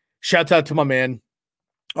 shouts out to my man,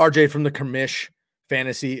 RJ from the Commish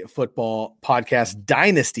Fantasy Football Podcast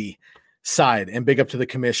Dynasty side, and big up to the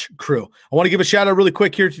Commish crew. I want to give a shout out really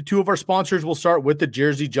quick here to 2 of our sponsors. We'll start with the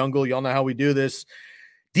Jersey Jungle. Y'all know how we do this.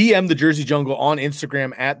 DM the Jersey Jungle on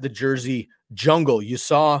Instagram at the Jersey Jungle. You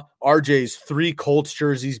saw RJ's 3 Colts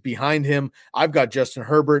jerseys behind him. I've got Justin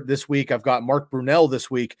Herbert this week. I've got Mark Brunell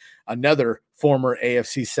this week, another former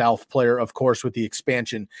AFC South player, of course, with the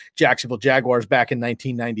expansion Jacksonville Jaguars back in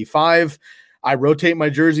 1995. I rotate my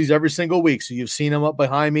jerseys every single week, so you've seen them up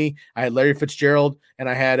behind me. I had Larry Fitzgerald, and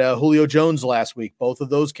I had Julio Jones last week. Both of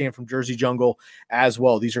those came from Jersey Jungle as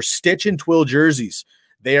well. These are stitch and twill jerseys.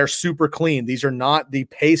 They are super clean. These are not the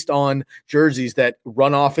paste-on jerseys that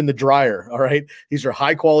run off in the dryer, all right? These are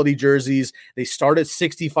high-quality jerseys. They start at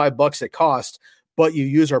 $65 at cost, but you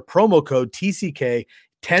use our promo code TCK,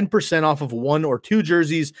 10% off of 1 or 2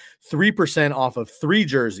 jerseys, 3% off of 3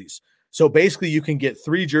 jerseys. So basically you can get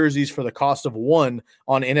 3 jerseys for the cost of 1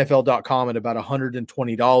 on NFL.com at about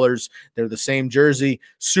 $120. They're the same jersey,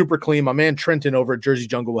 super clean. My man Trenton over at Jersey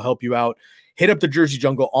Jungle will help you out. Hit up the Jersey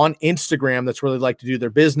Jungle on Instagram. That's where they like to do their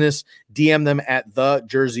business. DM them at the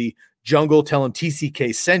Jersey Jungle. Tell them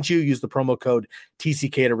TCK sent you. Use the promo code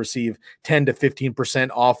TCK to receive 10 to 15%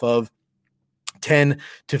 off of 10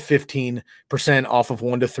 to 15% off of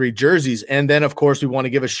 1 to 3 jerseys. And then, of course, we want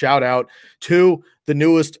to give a shout out to the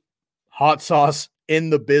newest hot sauce in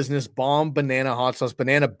the business, Bomb Banana Hot Sauce,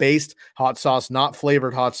 banana-based hot sauce, not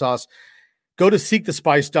flavored hot sauce. Go to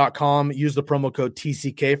seekthespice.com, use the promo code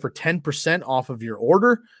TCK for 10% off of your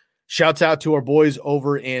order. Shouts out to our boys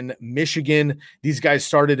over in Michigan. These guys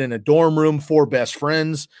started in a dorm room, 4 best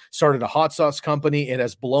friends, started a hot sauce company. It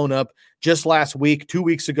has blown up. Just last week, 2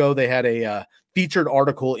 weeks ago, they had a featured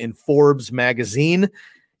article in Forbes magazine.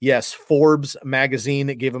 Yes, Forbes magazine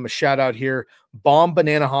gave them a shout out here. Bomb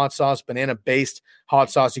banana hot sauce, banana-based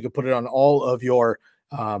hot sauce. You can put it on all of your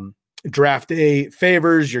draft day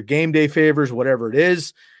favors, your game day favors, whatever it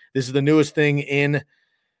is. This is the newest thing in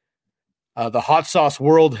the hot sauce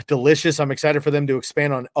world. Delicious. I'm excited for them to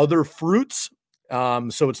expand on other fruits.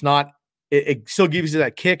 So it's not, it still gives you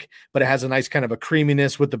that kick, but it has a nice kind of a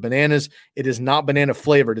creaminess with the bananas. It is not banana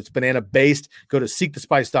flavored. It's banana based. Go to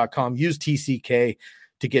seekthespice.com, use TCK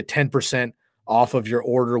to get 10% off of your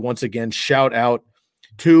order. Once again, shout out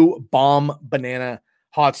to Bomb Banana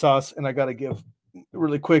Hot Sauce. And I got to give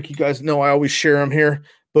really quick, you guys know I always share them here.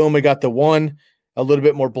 Boom, we got the one a little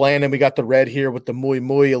bit more bland, and we got the red here with the muy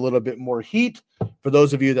muy, a little bit more heat for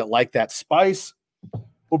those of you that like that spice.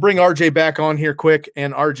 We'll bring RJ back on here quick.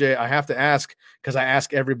 And RJ, I have to ask, because I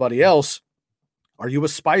ask everybody else, are you a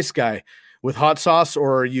spice guy with hot sauce,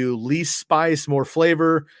 or are you least spice, more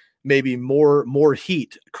flavor, maybe more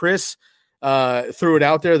heat? Chris threw it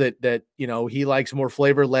out there that you know, he likes more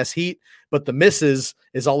flavor, less heat, but the missus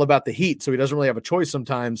is all about the heat, so he doesn't really have a choice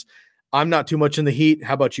sometimes. I'm not too much in the heat.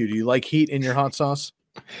 How about you? Do you like heat in your hot sauce?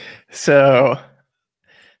 So,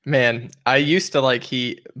 man, I used to like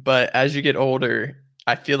heat, but as you get older,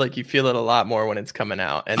 I feel like you feel it a lot more when it's coming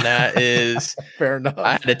out. And that is fair enough.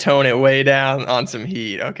 I had to tone it way down on some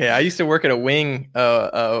heat. Okay. I used to work at a wing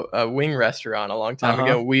restaurant a long time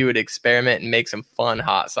ago. We would experiment and make some fun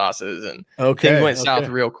hot sauces, and things went south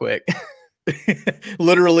real quick.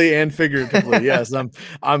 Literally and figuratively. Yes,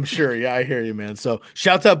 I'm sure. Yeah, I hear you, man. So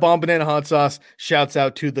shouts out Bomb Banana Hot Sauce. Shouts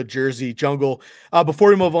out to the Jersey Jungle. Before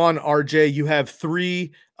we move on, RJ, you have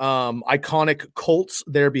 3 iconic Colts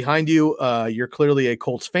there behind you. You're clearly a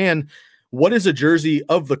Colts fan. What is a jersey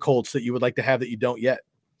of the Colts that you would like to have that you don't yet?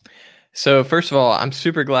 So first of all, I'm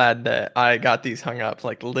super glad that I got these hung up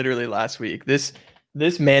like literally last week. This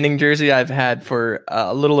Manning jersey I've had for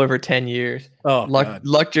a little over 10 years. Oh,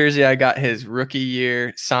 Luck jersey, I got his rookie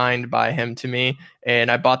year signed by him to me. And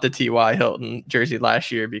I bought the T.Y. Hilton jersey last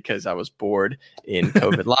year because I was bored in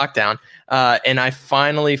COVID lockdown. And I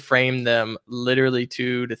finally framed them literally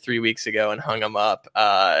 2 to 3 weeks ago and hung them up.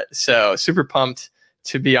 So super pumped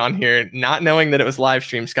to be on here, not knowing that it was live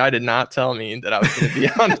stream. Sky did not tell me that I was going to be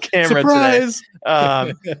on camera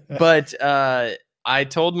today. But I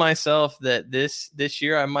told myself that this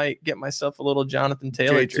year I might get myself a little Jonathan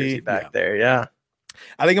Taylor jersey back there. Yeah.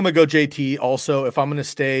 I think I'm going to go JT also. If I'm going to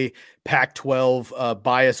stay Pac-12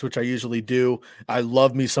 bias, which I usually do, I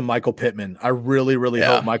love me some Michael Pittman. I really, really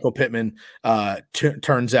hope Michael Pittman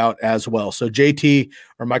turns out as well. So JT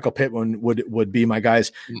or Michael Pittman would be my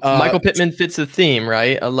guys. Michael Pittman fits the theme,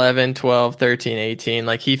 right? 11, 12, 13, 18.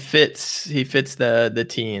 Like he fits the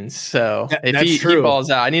teens. So if he balls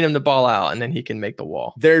out, I need him to ball out, and then he can make the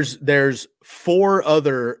wall. There's 4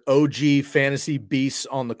 other OG fantasy beasts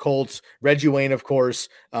on the Colts. Reggie Wayne, of course,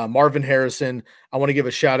 Marvin Harrison. I want to give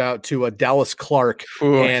a shout out to Dallas Clark.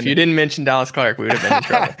 If you didn't mention Dallas Clark, we would have been in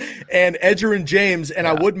trouble. And Edgerrin James, and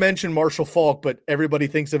I would mention Marshall Faulk, but everybody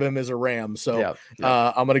thinks of him as a Ram. So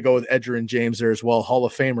I'm going to go with Edgerrin James there as well. Hall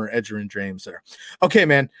of Famer Edgerrin James there. Okay,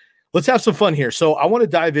 man, let's have some fun here. So I want to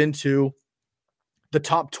dive into the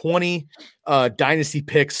top 20 dynasty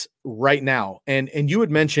picks right now. And you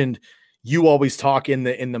had mentioned you always talk in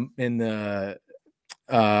the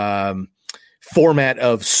format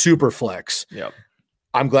of Superflex. Yep.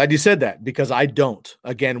 I'm glad you said that, because I don't.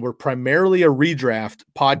 Again, we're primarily a redraft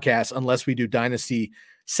podcast unless we do dynasty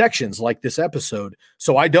sections like this episode.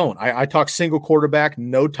 So I don't. I talk single quarterback,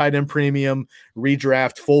 no tight end premium,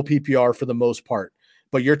 redraft, full PPR for the most part.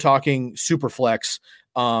 But you're talking Superflex.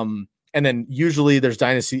 And then usually there's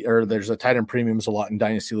dynasty, or there's a tight end premiums a lot in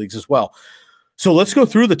dynasty leagues as well. So let's go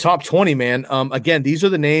through the top 20, man. Again, these are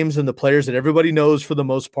the names and the players that everybody knows for the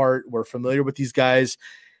most part. We're familiar with these guys.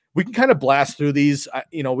 We can kind of blast through these.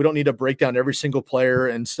 We don't need to break down every single player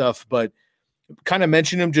and stuff, but kind of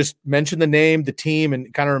mention them, just mention the name, the team,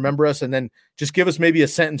 and kind of remember us, and then just give us maybe a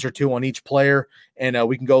sentence or 2 on each player, and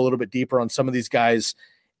we can go a little bit deeper on some of these guys.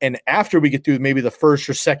 And after we get through maybe the first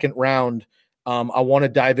or second round, I want to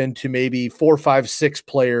dive into maybe 4, 5, 6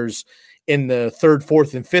 players in the 3rd,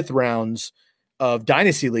 4th, and 5th rounds of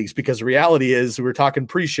dynasty leagues, because the reality is, we were talking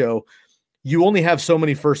pre-show, you only have so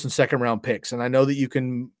many 1st and 2nd round picks. And I know that you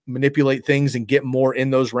can manipulate things and get more in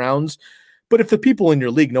those rounds, but if the people in your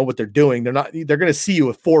league know what they're doing, they're going to see you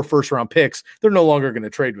with 4 first round picks. They're no longer going to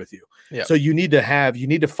trade with you. Yeah. So you need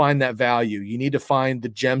to find that value. You need to find the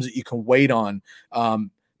gems that you can wait on.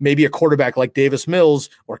 Maybe a quarterback like Davis Mills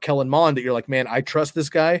or Kellen Mond that you're like, man, I trust this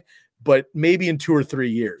guy, but maybe in 2 or 3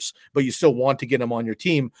 years. But you still want to get him on your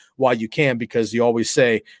team while you can, because you always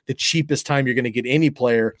say the cheapest time you're going to get any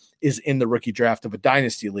player is in the rookie draft of a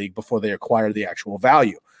dynasty league before they acquire the actual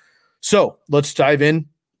value. So let's dive in.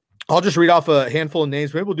 I'll just read off a handful of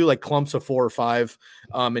names. Maybe we'll do like clumps of 4 or 5,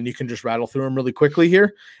 and you can just rattle through them really quickly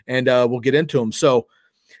here, and we'll get into them. So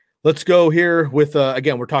let's go here with,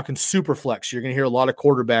 again, we're talking super flex. You're going to hear a lot of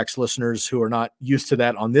quarterbacks, listeners who are not used to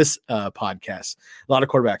that on this podcast. A lot of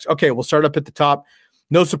quarterbacks. Okay, we'll start up at the top.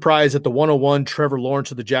 No surprise at the 101, Trevor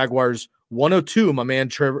Lawrence of the Jaguars. 102, my man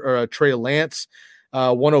Trey Lance.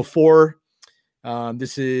 104,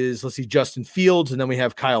 this is, let's see, Justin Fields, and then we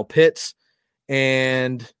have Kyle Pitts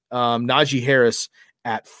and Najee Harris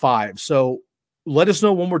at 5. So let us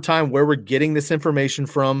know one more time where we're getting this information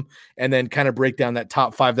from, and then kind of break down that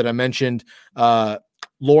top 5 that I mentioned.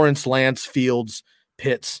 Lawrence, Lance, Fields,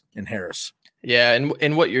 Pitts, and Harris. Yeah,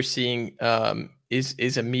 and what you're seeing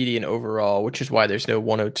is a median overall, which is why there's no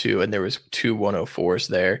 102 and there was 2 104s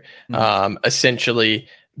there. Mm-hmm. Essentially,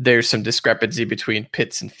 there's some discrepancy between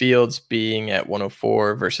Pitts and Fields being at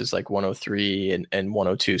 104 versus like 103 and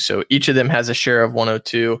 102. So each of them has a share of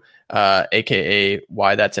 102, aka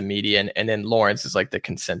why that's a median. And then Lawrence is like the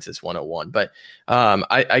consensus 101. But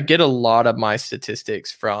I get a lot of my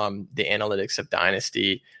statistics from the analytics of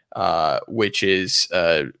Dynasty, which is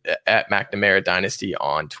at McNamara Dynasty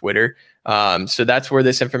on Twitter. So that's where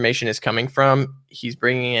this information is coming from. He's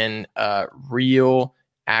bringing in real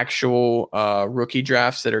actual rookie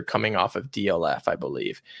drafts that are coming off of DLF, I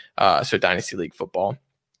believe. So Dynasty League football.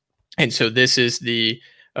 And so this is the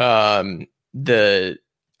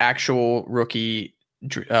actual rookie,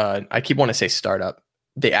 I keep wanting to say startup.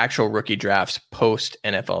 The actual rookie drafts post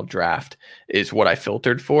NFL draft is what I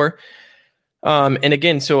filtered for. And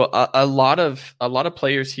again, so a lot of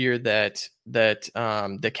players here that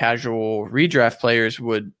the casual redraft players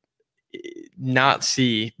would not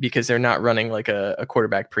see because they're not running like a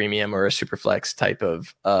quarterback premium or a super flex type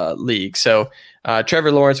of league. So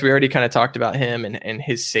Trevor Lawrence, we already kind of talked about him and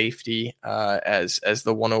his safety as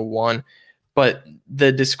the 101, but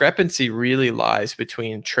the discrepancy really lies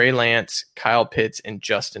between Trey Lance, Kyle Pitts, and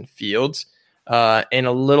Justin Fields, and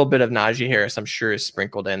a little bit of Najee Harris, I'm sure, is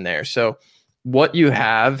sprinkled in there. So what you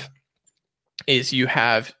have is you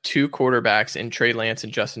have 2 quarterbacks in Trey Lance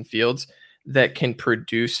and Justin Fields that can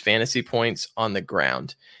produce fantasy points on the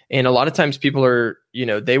ground. And a lot of times people are,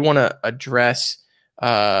 they want to address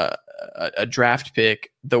a draft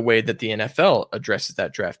pick the way that the NFL addresses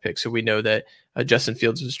that draft pick. So we know that Justin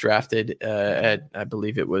Fields was drafted at, I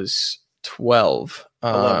believe it was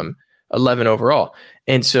 11 overall.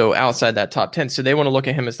 And so outside that top 10, so they want to look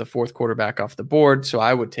at him as the 4th quarterback off the board. So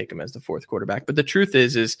I would take him as the 4th quarterback. But the truth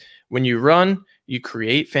is when you run, you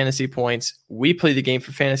create fantasy points. We play the game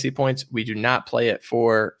for fantasy points. We do not play it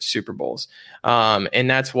for Super Bowls. And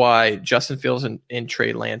that's why Justin Fields and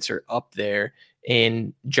Trey Lance are up there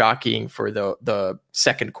in jockeying for the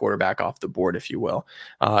 2nd quarterback off the board, if you will.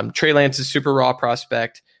 Trey Lance is super raw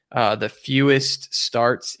prospect. The fewest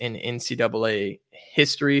starts in NCAA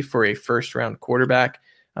history for a first-round quarterback.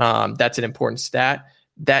 That's an important stat.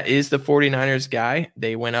 That is the 49ers guy.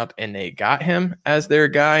 They went up and they got him as their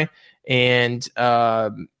guy. And,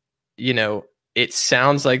 it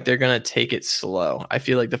sounds like they're going to take it slow. I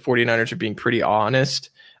feel like the 49ers are being pretty honest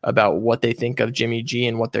about what they think of Jimmy G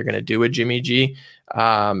and what they're going to do with Jimmy G.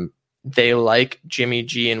 They like Jimmy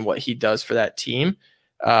G and what he does for that team,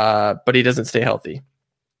 but he doesn't stay healthy.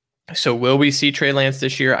 So will we see Trey Lance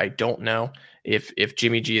this year? I don't know. If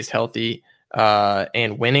Jimmy G is healthy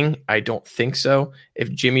and winning, I don't think so.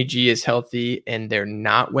 If Jimmy G is healthy and they're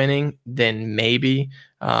not winning, then maybe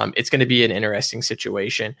it's going to be an interesting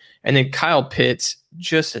situation. And then Kyle Pitts,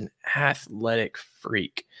 just an athletic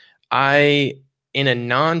freak. In a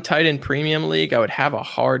non-tight end premium league, I would have a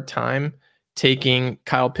hard time taking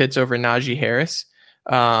Kyle Pitts over Najee Harris.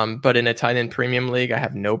 But in a tight end premium league, I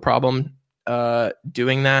have no problem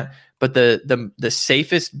doing that. But the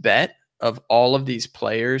safest bet of all of these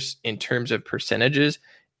players in terms of percentages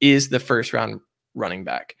is the first round running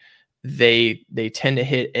back. They tend to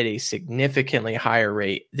hit at a significantly higher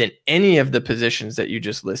rate than any of the positions that you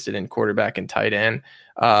just listed in quarterback and tight end,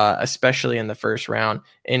 especially in the first round.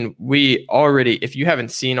 And we already, if you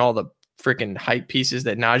haven't seen all the freaking hype pieces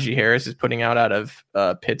that Najee Harris is putting out of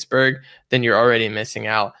Pittsburgh, then you're already missing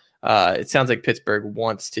out. It sounds like Pittsburgh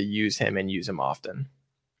wants to use him and use him often.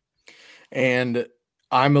 And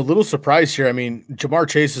I'm a little surprised here. I mean, Jamar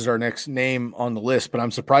Chase is our next name on the list, but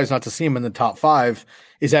I'm surprised not to see him in the top 5.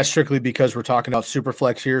 Is that strictly because we're talking about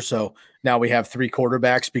Superflex here? So now we have 3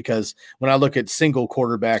 quarterbacks, because when I look at single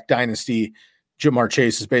quarterback dynasty, Jamar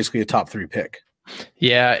Chase is basically a top 3 pick.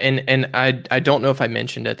 Yeah, and I don't know if I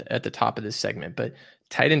mentioned at the top of this segment, but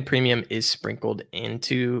tight end premium is sprinkled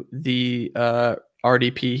into the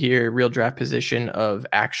RDP here, real draft position of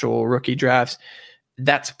actual rookie drafts.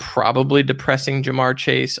 That's probably depressing Jamar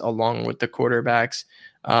Chase along with the quarterbacks.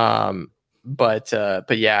 But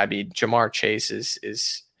yeah, I mean, Jamar Chase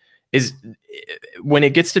is when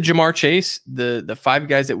it gets to Jamar Chase, the five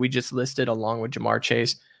guys that we just listed along with Jamar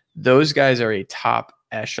Chase, those guys are a top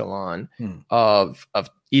echelon of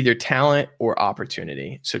either talent or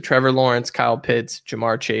opportunity. So Trevor Lawrence, Kyle Pitts,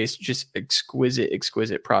 Jamar Chase, just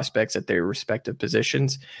exquisite prospects at their respective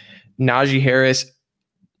positions. Najee Harris,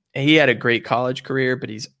 he had a great college career, but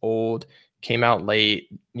he's old, came out late.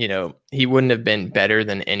 You know, he wouldn't have been better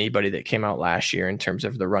than anybody that came out last year in terms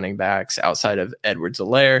of the running backs outside of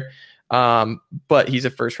Edwards-Helaire. But he's a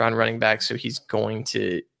first round running back. So he's going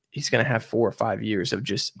to have 4 or 5 years of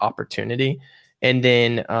just opportunity. And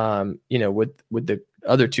then, with the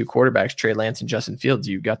other two quarterbacks, Trey Lance and Justin Fields,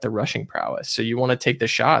 you got the rushing prowess. So you want to take the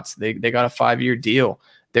shots. They got a 5-year deal.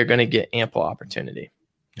 They're going to get ample opportunity.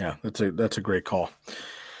 Yeah, that's a great call.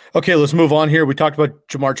 Okay, let's move on here. We talked about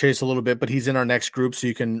Jamar Chase a little bit, but he's in our next group, so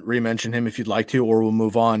you can re-mention him if you'd like to, or we'll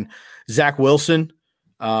move on. Zach Wilson,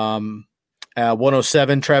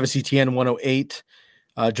 107, Travis Etienne, 108,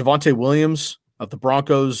 Javonte Williams of the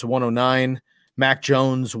Broncos, 109, Mac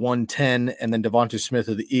Jones, 110, and then Devonta Smith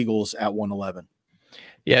of the Eagles at 111.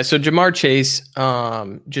 Yeah, so Jamar Chase,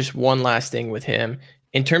 just one last thing with him.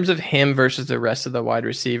 In terms of him versus the rest of the wide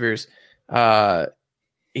receivers,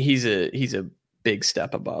 he's a big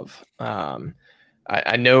step above.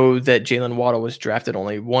 I know that Jalen Waddle was drafted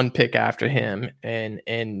only one pick after him. And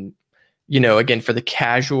again, for the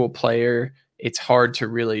casual player, it's hard to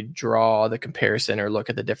really draw the comparison or look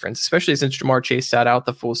at the difference, especially since Jamar Chase sat out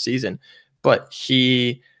the full season. But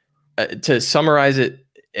he, to summarize it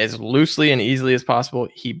as loosely and easily as possible,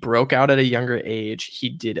 he broke out at a younger age. He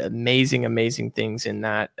did amazing things in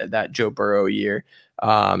that Joe Burrow year.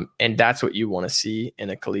 And that's what you want to see in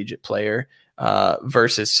a collegiate player.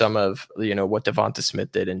 Versus some of what Devonta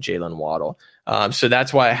Smith did and Jalen Waddle. So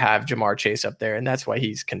that's why I have Jamar Chase up there, and that's why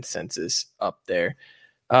he's consensus up there.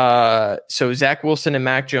 So Zach Wilson and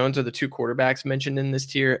Mac Jones are the two quarterbacks mentioned in this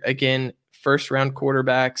tier. Again, first round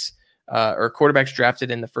quarterbacks or quarterbacks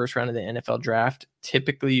drafted in the first round of the NFL draft.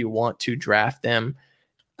 Typically, you want to draft them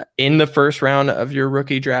in the first round of your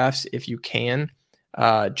rookie drafts if you can.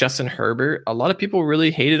 Justin Herbert. A lot of people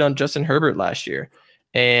really hated on Justin Herbert last year.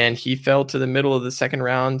 And he fell to the middle of the second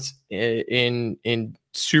rounds in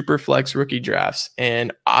super flex rookie drafts.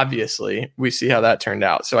 And obviously, we see how that turned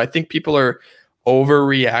out. So I think people are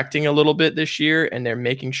overreacting a little bit this year, and they're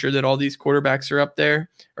making sure that all these quarterbacks are up there.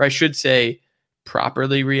 Or I should say,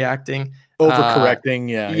 properly reacting. Overcorrecting,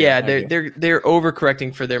 yeah. They're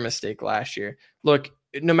overcorrecting for their mistake last year. Look,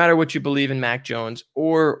 no matter what you believe in Mac Jones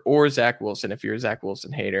or Zach Wilson, if you're a Zach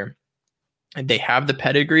Wilson hater, they have the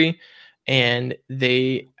pedigree. And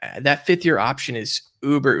that 5th year option is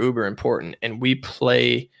uber important. And we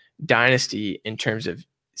play Dynasty in terms of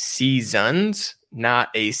seasons, not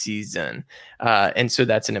a season. And so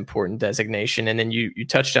that's an important designation. And then you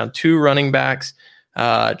touched on 2 running backs,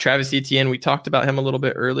 Travis Etienne. We talked about him a little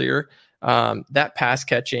bit earlier. That pass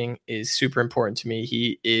catching is super important to me.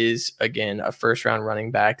 He is, again, a first round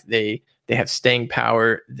running back. They have staying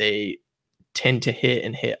power. They tend to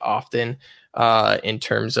hit often. In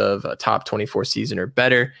terms of a top 24 season or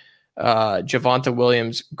better. Javonte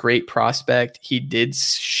Williams, great prospect. He did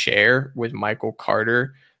share with Michael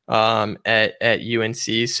Carter at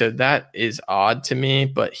UNC. So that is odd to me,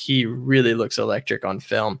 but he really looks electric on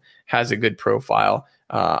film, has a good profile.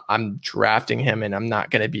 I'm drafting him, and I'm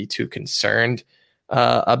not going to be too concerned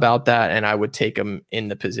about that. And I would take him in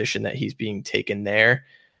the position that he's being taken there.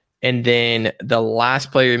 And then the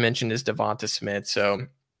last player you mentioned is Devonta Smith. So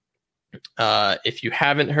if you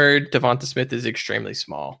haven't heard, Devonta Smith is extremely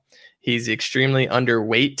small. He's extremely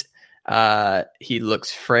underweight. He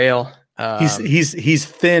looks frail. He's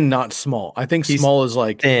thin, not small. I think small is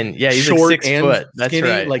like thin. Yeah, he's short like 6 foot. That's skinny.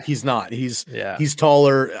 right. Like he's not. He's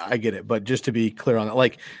taller. I get it, but just to be clear on that,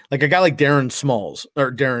 like a guy like Darren Sproles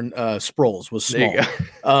was small.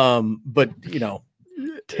 But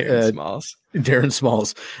Darren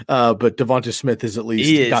Smalls. But Devonta Smith is at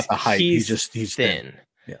least got the height. He's thin.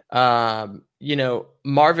 Yeah.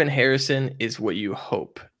 Marvin Harrison is what you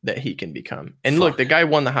hope that he can become. And look, the guy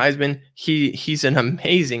won the Heisman. He's an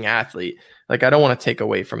amazing athlete. Like, I don't want to take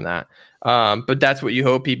away from that. But that's what you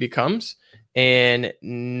hope he becomes. And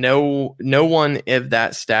no one of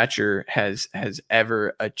that stature has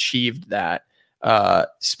ever achieved that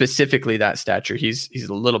specifically that stature. He's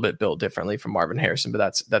a little bit built differently from Marvin Harrison,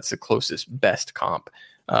 but that's the closest best comp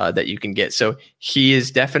that you can get. So he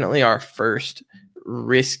is definitely our first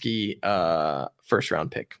risky first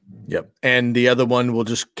round pick. Yep. And the other one, we'll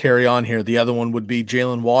just carry on here. The other one would be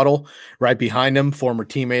Jalen Waddle right behind him, former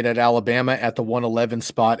teammate at Alabama at the 111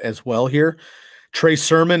 spot as well here. Trey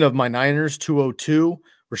Sermon of my Niners, 202.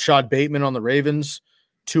 Rashad Bateman on the Ravens,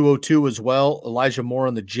 202 as well. Elijah Moore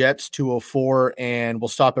on the Jets, 204. And we'll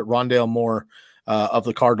stop at Rondale Moore of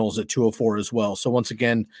the Cardinals at 204 as well. So once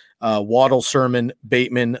again, Waddle, Sermon,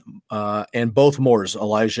 Bateman, and both Moores,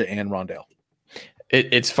 Elijah and Rondale.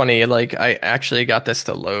 It's funny, like I actually got this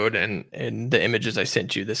to load, and the images I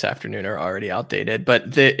sent you this afternoon are already outdated,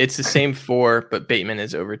 but it's the same four, but Bateman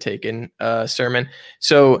has overtaken Sermon.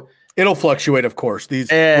 So it'll fluctuate, of course. We're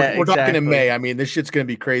exactly. talking in May. I mean, this shit's going to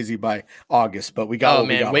be crazy by August, but we got. Oh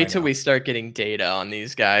man, wait till we start getting data on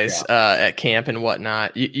these guys at camp and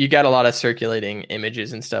whatnot. You got a lot of circulating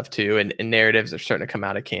images and stuff too, and narratives are starting to come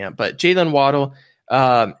out of camp. But Jalen Waddle,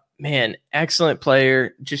 man, excellent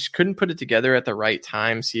player. Just couldn't put it together at the right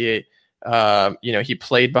times. He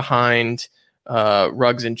played behind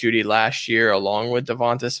Ruggs and Judy last year, along with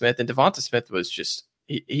Devonta Smith, and Devonta Smith was just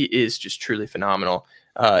he is just truly phenomenal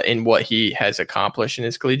in what he has accomplished in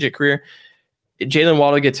his collegiate career. Jalen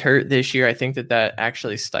Waddle gets hurt this year. I think that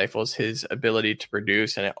actually stifles his ability to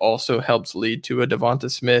produce, and it also helps lead to a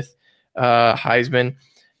Devonta Smith Heisman.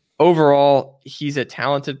 Overall, he's a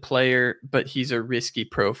talented player, but he's a risky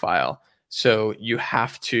profile. So you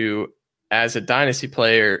have to, as a dynasty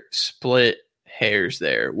player, split hairs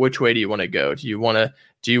there. Which way do you want to go? Do you want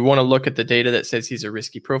to look at the data that says he's a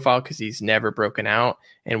risky profile because he's never broken out?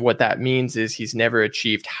 And what that means is he's never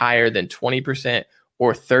achieved higher than 20%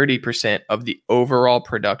 or 30% of the overall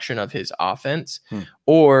production of his offense.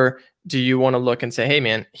 Or do you want to look and say, hey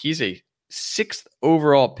man, he's a 6th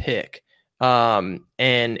overall pick. And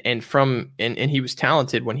he was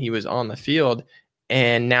talented when he was on the field,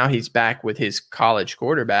 and now he's back with his college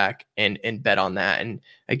quarterback and bet on that. And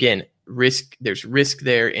again, there's risk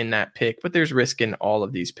there in that pick, but there's risk in all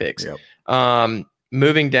of these picks. Yep.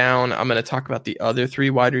 Moving down, I'm going to talk about the other 3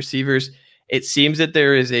 wide receivers. It seems that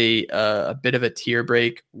there is a bit of a tier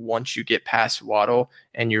break once you get past Waddle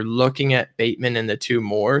and you're looking at Bateman and the 2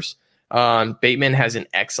 Moores. Bateman has an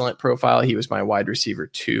excellent profile. He was my wide receiver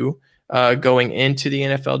 2. Going into the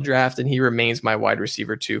NFL draft, and he remains my wide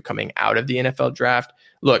receiver 2 coming out of the NFL draft.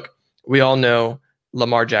 Look, we all know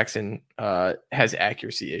Lamar Jackson has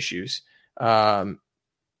accuracy issues.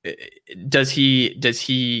 Does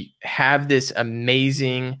he have this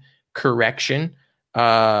amazing correction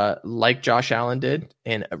like Josh Allen did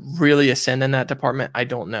and really ascend in that department? I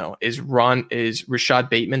don't know. Is Rashad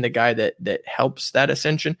Bateman the guy that helps that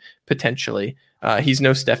ascension? Potentially. He's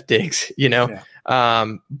no Steph Diggs, Yeah.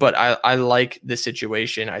 But I like the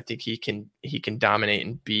situation. I think he can dominate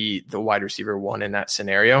and be the wide receiver 1 in that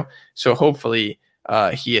scenario. So hopefully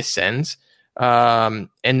he ascends. And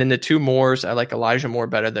then the 2 Moores, I like Elijah Moore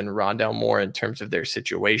better than Rondale Moore in terms of their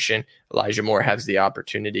situation. Elijah Moore has the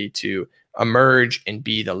opportunity to emerge and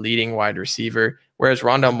be the leading wide receiver, whereas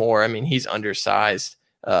Rondale Moore, I mean, he's undersized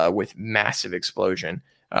with massive explosion.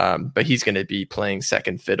 But he's going to be playing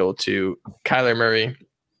second fiddle to Kyler Murray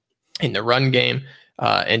in the run game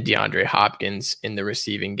and DeAndre Hopkins in the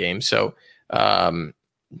receiving game. So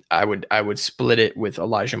I would split it with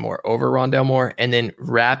Elijah Moore over Rondale Moore. And then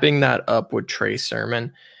wrapping that up with Trey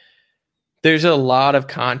Sermon. There's a lot of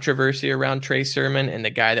controversy around Trey Sermon and the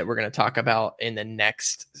guy that we're going to talk about in the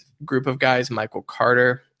next group of guys, Michael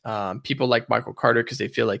Carter. People like Michael Carter because they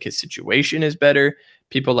feel like his situation is better.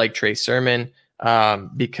 People like Trey Sermon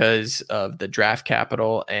because of the draft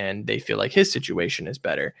capital, and they feel like his situation is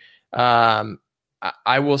better.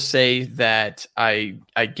 I will say that I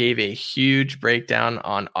gave a huge breakdown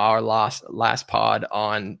on our last pod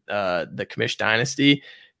on the Commish Dynasty,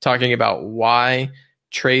 talking about why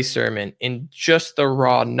Trey Sermon in just the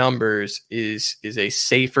raw numbers is a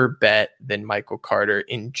safer bet than Michael Carter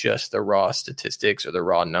in just the raw statistics or the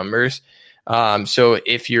raw numbers. So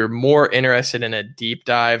if you're more interested in a deep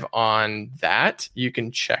dive on that, you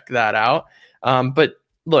can check that out. But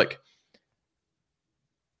look,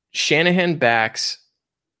 Shanahan backs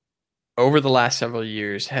over the last several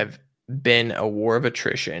years have been a war of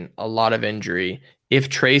attrition, a lot of injury. If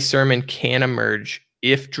Trey Sermon can emerge,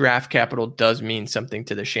 if draft capital does mean something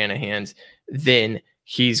to the Shanahans, then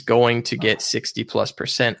he's going to get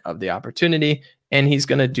 60+% of the opportunity, and he's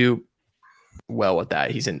going to do well with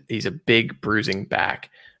that. He's a big bruising back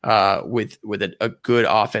with a good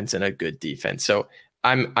offense and a good defense. So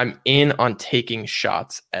I'm in on taking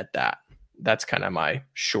shots at that. that's kind of my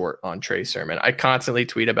short on Trey Sermon. I constantly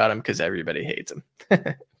tweet about him because everybody hates him.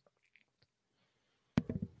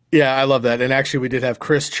 Yeah, I love that. And actually, we did have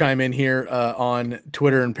Chris chime in here on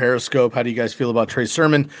Twitter and Periscope. How do you guys feel about Trey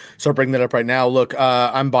Sermon? So I'll bring that up right now. Look,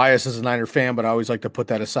 I'm biased as a Niner fan, but I always like to put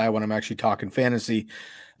that aside when I'm actually talking fantasy.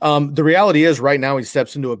 The reality is right now he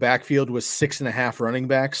steps into a backfield with 6.5 running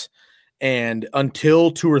backs. And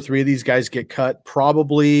until 2 or 3 of these guys get cut,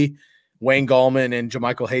 probably Wayne Gallman and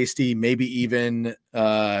JaMychal Hasty, maybe even,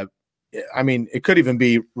 it could even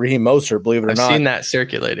be Raheem Mostert, believe it or not. I've seen that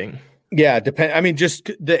circulating. Yeah,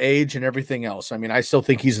 just the age and everything else. I still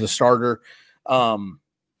think he's the starter.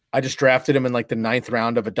 I just drafted him in like the 9th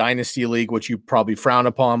round of a Dynasty league, which you probably frown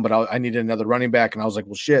upon, but I needed another running back. And I was like,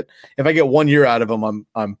 well, shit, if I get 1 year out of him,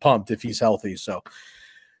 I'm pumped if he's healthy. So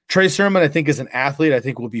Trey Sermon, I think, is an athlete. I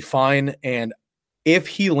think will be fine. And if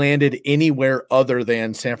he landed anywhere other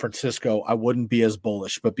than San Francisco, I wouldn't be as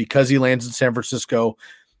bullish. But because he lands in San Francisco,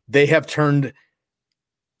 they have turned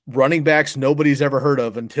running backs nobody's ever heard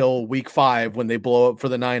of until week 5 when they blow up for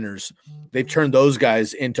the Niners. They've turned those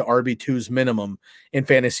guys into RB2s minimum in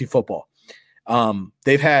fantasy football.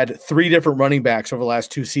 They've had 3 different running backs over the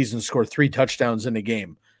last 2 seasons score 3 touchdowns in a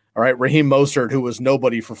game. All right, Raheem Mostert, who was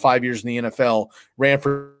nobody for 5 years in the NFL, ran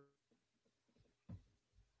for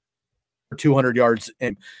 200 yards,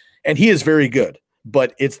 and he is very good.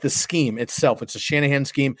 But it's the scheme itself. It's a Shanahan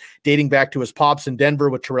scheme dating back to his pops in Denver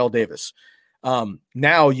with Terrell Davis.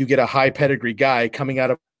 Now you get a high pedigree guy coming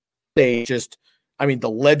out of state, the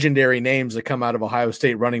legendary names that come out of Ohio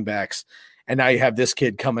State running backs. And now you have this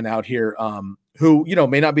kid coming out here, who,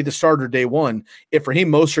 may not be the starter day one. If Raheem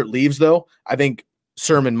Mostert leaves though, I think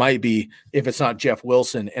Sermon might be, if it's not Jeff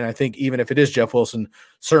Wilson. And I think even if it is Jeff Wilson,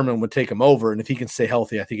 Sermon would take him over. And if he can stay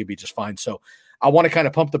healthy, I think he'd be just fine. So I want to kind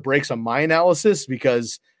of pump the brakes on my analysis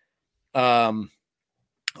because,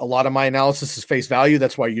 a lot of my analysis is face value.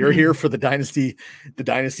 That's why you're here for the dynasty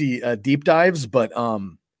deep dives. But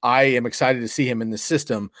I am excited to see him in the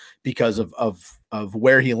system because of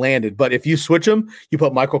where he landed. But if you switch him, you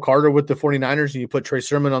put Michael Carter with the 49ers and you put Trey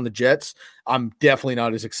Sermon on the Jets, I'm definitely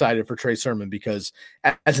not as excited for Trey Sermon because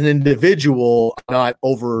as an individual, I'm not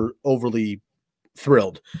overly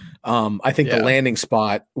thrilled. I think the landing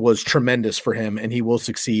spot was tremendous for him, and he will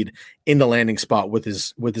succeed in the landing spot with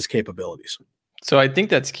his capabilities. So I think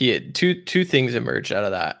that's key. Two things emerged out of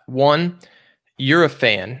that. One, you're a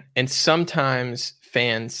fan, and sometimes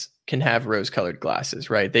fans can have rose-colored glasses,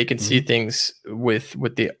 right? They can see things with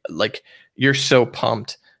the like. You're so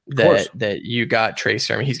pumped that you got Trey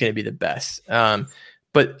Sermon. He's going to be the best.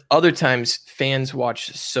 But other times, fans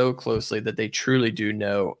watch so closely that they truly do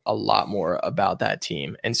know a lot more about that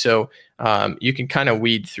team, and so you can kind of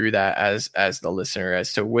weed through that as the listener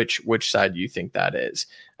as to which side you think that is.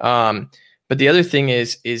 But the other thing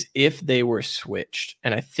is if they were switched,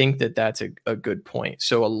 and I think that's a good point.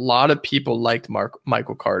 So a lot of people liked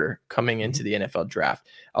Michael Carter coming into the NFL draft.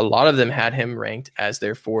 A lot of them had him ranked as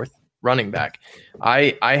their 4th running back.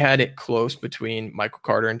 I had it close between Michael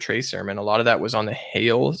Carter and Trey Sermon. A lot of that was on the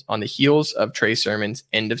heels of Trey Sermon's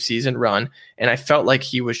end of season run, and I felt like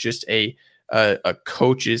he was just a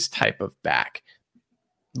coach's type of back.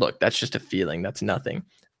 Look, that's just a feeling. That's nothing.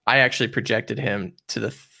 I actually projected him to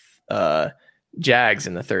the Jags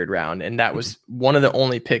in the 3rd round, and that was one of the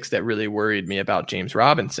only picks that really worried me about James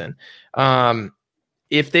Robinson.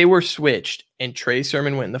 If they were switched and Trey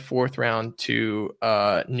Sermon went in the 4th round to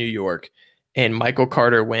New York and Michael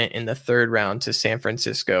Carter went in the 3rd round to San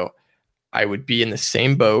Francisco, I would be in the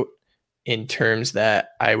same boat in terms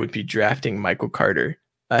that I would be drafting Michael Carter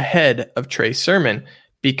ahead of Trey Sermon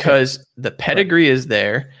because the pedigree is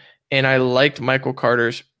there, and I liked Michael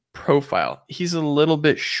Carter's profile. He's a little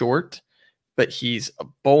bit short, but he's a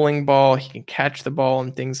bowling ball. He can catch the ball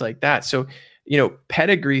and things like that. So,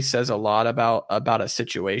 pedigree says a lot about a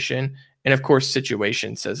situation. And of course,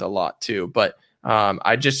 situation says a lot too. But I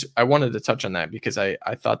wanted to touch on that because I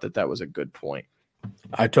thought that was a good point.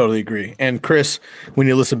 I totally agree. And Chris, when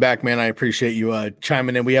you listen back, man, I appreciate you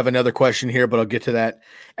chiming in. We have another question here, but I'll get to that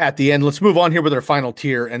at the end. Let's move on here with our final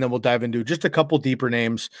tier, and then we'll dive into just a couple deeper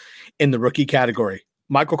names in the rookie category.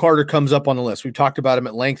 Michael Carter comes up on the list. We've talked about him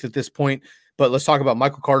at length at this point, but let's talk about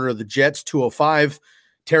Michael Carter of the Jets, 205.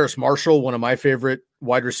 Terrace Marshall, one of my favorite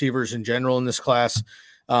wide receivers in general in this class.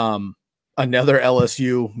 Another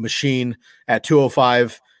LSU machine at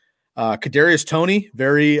 205. Kadarius Toney,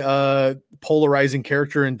 very polarizing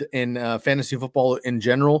character in fantasy football in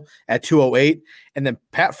general at 208. And then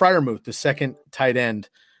Pat Freiermuth, the second tight end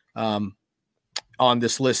on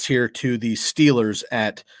this list here to the Steelers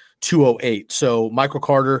at 208. So Michael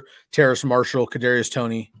Carter, Terrace Marshall, Kadarius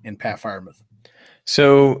Toney, and Pat Freiermuth.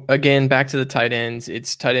 So again, back to the tight ends,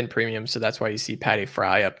 it's tight end premium. So that's why you see Patty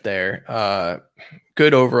Fry up there.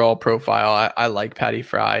 Good overall profile. I like Patty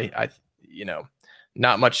Fry.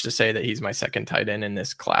 Not much to say that he's my second tight end in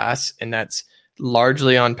this class. And that's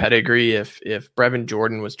largely on pedigree. If Brevin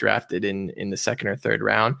Jordan was drafted in the second or third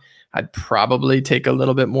round, I'd probably take a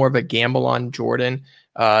little bit more of a gamble on Jordan,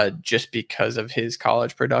 just because of his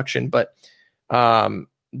college production. But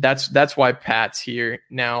that's why Pat's here.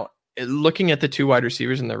 Now, looking at the two wide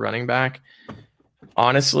receivers and the running back,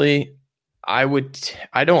 honestly, I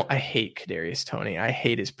hate Kadarius Toney. I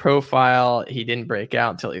hate his profile. He didn't break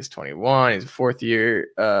out until he's 21. He's a fourth year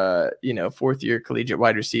collegiate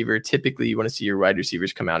wide receiver. Typically, you want to see your wide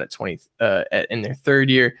receivers come out at 20 in their third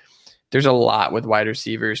year. There's a lot with wide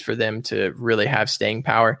receivers for them to really have staying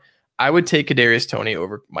power. I would take Kadarius Toney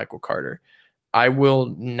over Michael Carter. I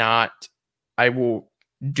will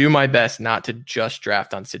do my best not to just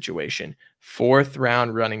draft on situation. Fourth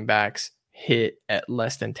round running backs hit at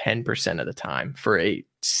less than 10% of the time for a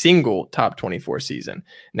single top 24 season.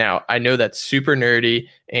 Now, I know that's super nerdy,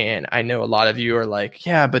 and I know a lot of you are like,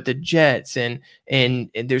 yeah, but the Jets and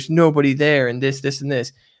there's nobody there, and this and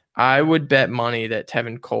this. I would bet money that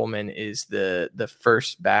Tevin Coleman is the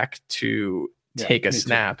first back to take a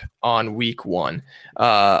snap on week 1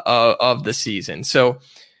 of the season. So,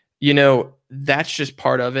 that's just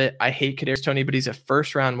part of it. I hate Kadarius Toney, but he's a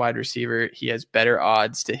first-round wide receiver. He has better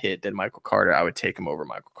odds to hit than Michael Carter. I would take him over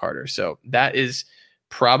Michael Carter. So that is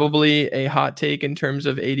probably a hot take in terms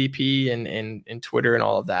of ADP and Twitter and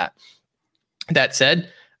all of that. That said,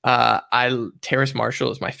 Terrace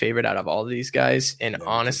Marshall is my favorite out of all of these guys. And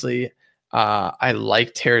honestly, I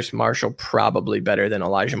like Terrace Marshall probably better than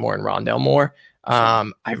Elijah Moore and Rondale Moore.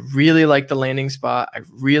 I really like the landing spot. I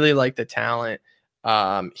really like the talent.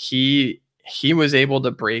 He was able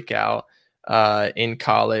to break out in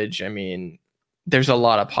college. I mean, there's a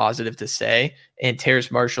lot of positive to say. And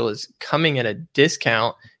Terrace Marshall is coming at a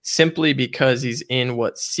discount simply because he's in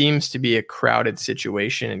what seems to be a crowded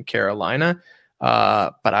situation in Carolina.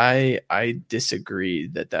 But I disagree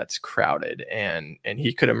that that's crowded, and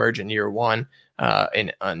he could emerge in year 1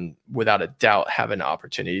 and without a doubt have an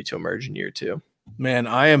opportunity to emerge in year 2. Man,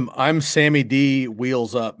 I'm Sammy D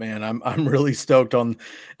wheels up, man. I'm really stoked on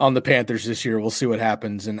the Panthers this year. We'll see what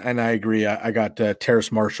happens. And I agree. I got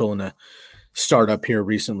Terrace Marshall in a startup here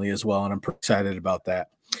recently as well, and I'm pretty excited about that.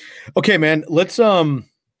 Okay, man, let's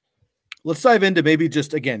dive into maybe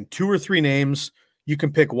just again 2 or 3 names. You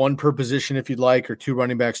can pick one per position if you'd like, or 2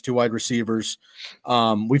 running backs, 2 wide receivers.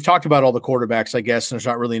 We've talked about all the quarterbacks, I guess, and there's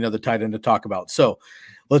not really another tight end to talk about. So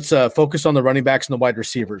let's focus on the running backs and the wide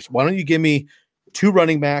receivers. Why don't you give me 2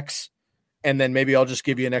 running backs, and then maybe I'll just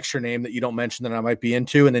give you an extra name that you don't mention that I might be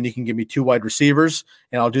into, and then you can give me 2 wide receivers,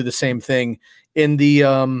 and I'll do the same thing in the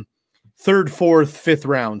 3rd, 4th, 5th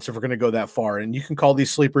rounds if we're going to go that far. And you can call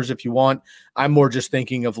these sleepers if you want. I'm more just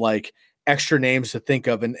thinking of like extra names to think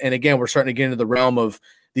of. And again, we're starting to get into the realm of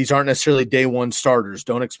these aren't necessarily day 1 starters.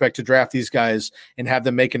 Don't expect to draft these guys and have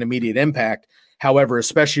them make an immediate impact. However,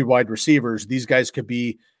 especially wide receivers, these guys could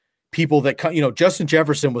be people that, Justin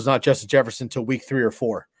Jefferson was not Justin Jefferson until week 3 or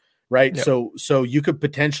 4, right? Yep. So you could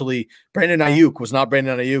potentially, Brandon Ayuk was not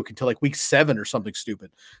Brandon Ayuk until like week 7 or something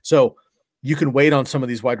stupid. So you can wait on some of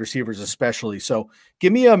these wide receivers, especially. So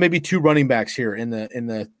give me maybe 2 running backs here in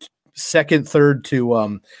the 2nd, 3rd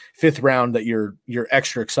to 5th round that you're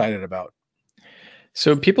extra excited about.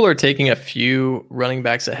 So people are taking a few running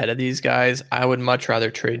backs ahead of these guys. I would much rather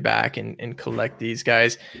trade back and collect these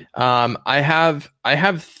guys. I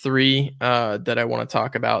have 3 that I want to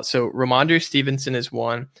talk about. So Ramondre Stevenson is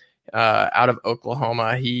one out of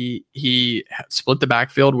Oklahoma. He split the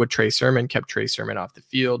backfield with Trey Sermon, kept Trey Sermon off the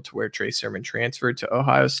field to where Trey Sermon transferred to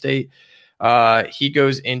Ohio State. He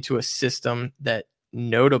goes into a system that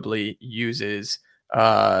notably uses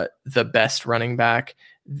the best running back.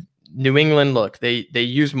 New England, look, they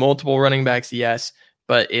use multiple running backs, yes,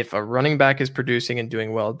 but if a running back is producing and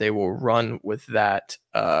doing well, they will run with that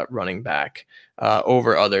running back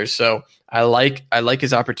over others. So I like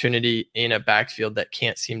his opportunity in a backfield that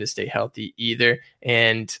can't seem to stay healthy either.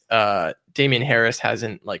 And Damian Harris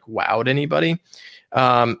hasn't like wowed anybody.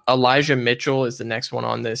 Elijah Mitchell is the next one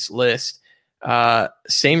on this list.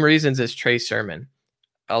 Same reasons as Trey Sermon.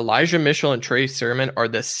 Elijah Mitchell and Trey Sermon are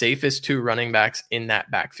the safest 2 running backs in that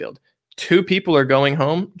backfield. 2 people are going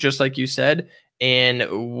home, just like you said, and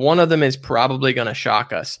one of them is probably going to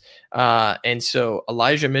shock us. And so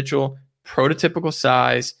Elijah Mitchell, prototypical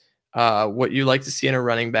size, what you like to see in a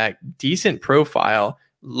running back, decent profile,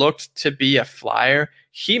 looked to be a flyer.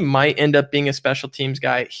 He might end up being a special teams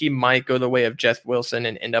guy. He might go the way of Jeff Wilson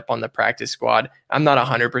and end up on the practice squad. I'm not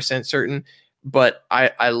 100% certain. but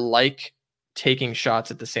I like taking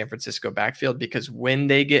shots at the San Francisco backfield because when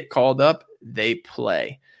they get called up, they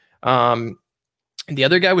play. The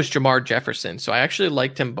other guy was Jamar Jefferson. So I actually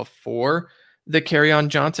liked him before the Kerryon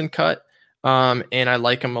Johnson cut. And I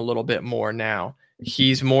like him a little bit more now.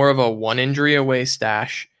 He's more of a one injury away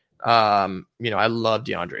stash. I love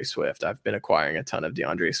DeAndre Swift. I've been acquiring a ton of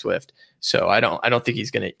DeAndre Swift. So I don't think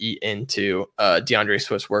he's going to eat into DeAndre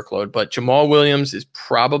Swift's workload, but Jamal Williams is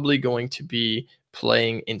probably going to be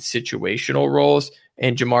playing in situational roles,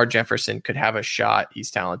 and Jamar Jefferson could have a shot.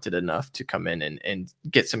 He's talented enough to come in and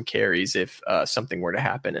get some carries if something were to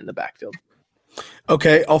happen in the backfield.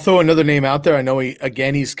 Okay, I'll throw another name out there. I know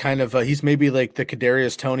he's kind of he's maybe like the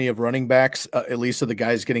Kadarius Toney of running backs, at least of the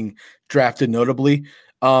guys getting drafted notably.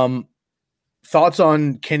 Thoughts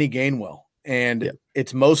on Kenny Gainwell? And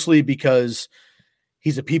It's mostly because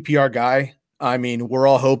he's a PPR guy. I mean, we're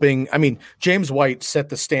all hoping. I mean, James White set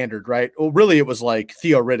the standard, right? Well, really, it was like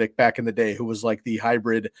Theo Riddick back in the day, who was like the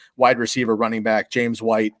hybrid wide receiver running back. James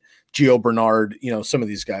White, Gio Bernard, some of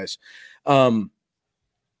these guys.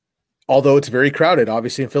 Although it's very crowded,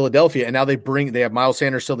 obviously, in Philadelphia. And now they have Miles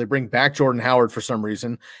Sanders, so they bring back Jordan Howard for some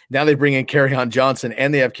reason. Now they bring in Kerryon Johnson,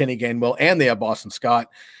 and they have Kenny Gainwell, and they have Boston Scott.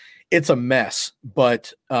 It's a mess,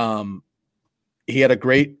 but he had a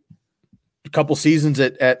great couple seasons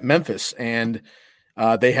at Memphis, and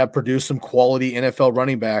they have produced some quality NFL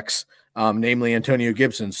running backs, namely Antonio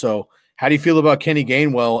Gibson. So how do you feel about Kenny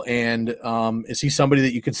Gainwell, and is he somebody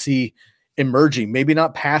that you could see emerging, maybe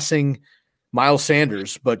not passing Miles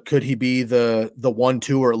Sanders, but could he be the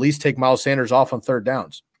 1-2 or at least take Miles Sanders off on third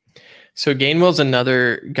downs? So Gainwell's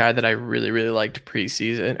another guy that I really, really liked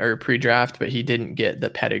preseason or pre-draft, but he didn't get the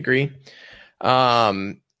pedigree.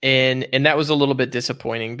 And that was a little bit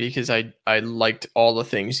disappointing because I liked all the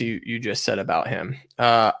things you just said about him.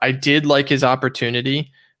 I did like his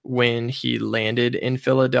opportunity when he landed in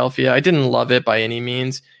Philadelphia. I didn't love it by any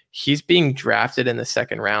means. He's being drafted in the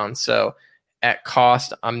second round, so at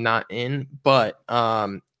cost, I'm not in. But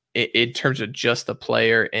in terms of just the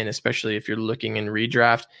player, and especially if you're looking in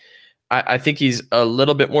redraft, I think he's a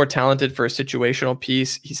little bit more talented for a situational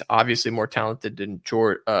piece. He's obviously more talented than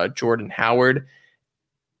Jordan Howard.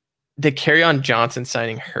 The Kerryon Johnson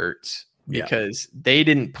signing hurts because they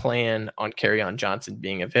didn't plan on Kerryon Johnson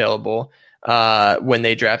being available when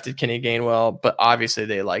they drafted Kenny Gainwell, but obviously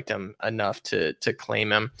they liked him enough to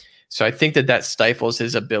claim him. So I think that stifles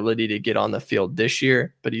his ability to get on the field this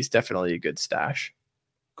year, but he's definitely a good stash.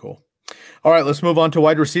 Cool. All right, let's move on to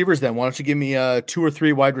wide receivers then. Why don't you give me 2 or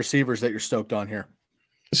 3 wide receivers that you're stoked on here?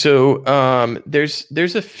 So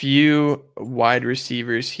there's a few wide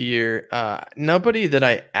receivers here. Nobody that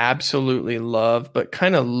I absolutely love, but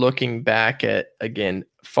kind of looking back at, again,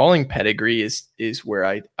 falling pedigree is where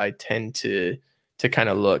I tend to kind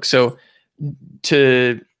of look. So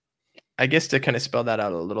to kind of spell that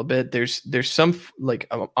out a little bit, there's some like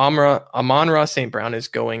Amon-Ra St. Brown is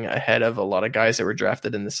going ahead of a lot of guys that were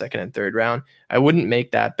drafted in the second and third round. I wouldn't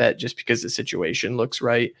make that bet just because the situation looks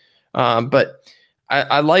right. But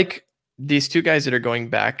I like these two guys that are going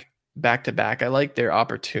back to back. I like their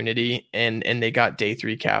opportunity, and they got day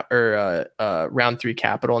 3 round 3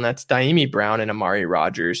 capital, and that's Daimi Brown and Amari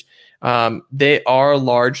Rodgers. They are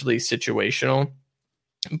largely situational,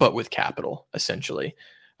 but with capital essentially.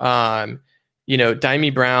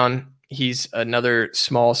 Daimi Brown, he's another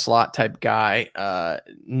small slot type guy.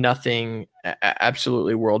 Nothing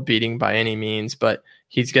absolutely world beating by any means, but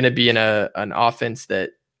he's going to be in an offense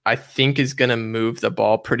that I think is going to move the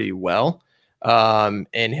ball pretty well. And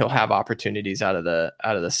he'll have opportunities out of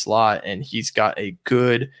the slot, and he's got a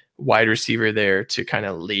good wide receiver there to kind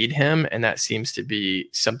of lead him. And that seems to be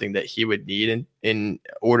something that he would need in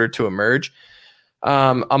order to emerge.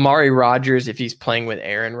 Amari Rodgers, if he's playing with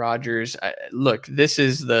Aaron Rodgers, look, this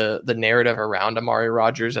is the narrative around Amari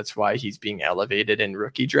Rodgers. That's why he's being elevated in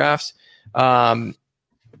rookie drafts.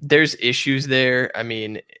 There's issues there. I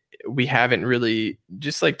mean, we haven't really,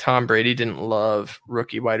 just like Tom Brady didn't love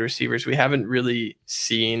rookie wide receivers, we haven't really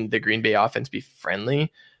seen the Green Bay offense be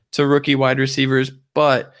friendly to rookie wide receivers,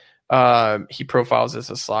 but he profiles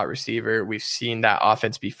as a slot receiver. We've seen that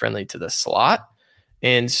offense be friendly to the slot.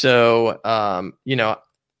 And so,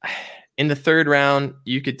 in the third round,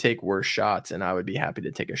 you could take worse shots, and I would be happy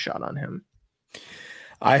to take a shot on him.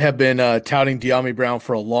 I have been touting Daimi Brown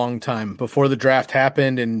for a long time before the draft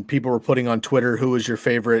happened, and people were putting on Twitter who was your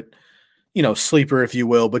favorite, sleeper, if you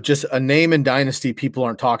will, but just a name in Dynasty people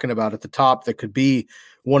aren't talking about at the top that could be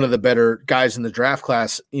one of the better guys in the draft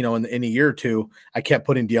class, in a year or two. I kept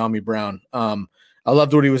putting Daimi Brown. I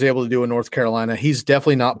loved what he was able to do in North Carolina. He's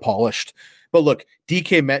definitely not polished. But look,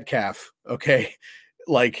 DK Metcalf, okay,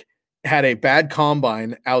 like had a bad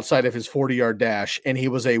combine outside of his 40-yard dash, and he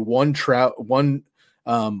was a one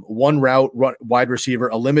route wide receiver,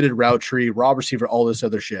 a limited route tree, raw receiver, all this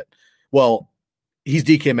other shit. Well, he's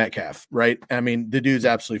DK Metcalf, right? I mean, the dude's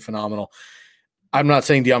absolutely phenomenal. I'm not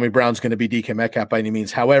saying De'Ami Brown's going to be DK Metcalf by any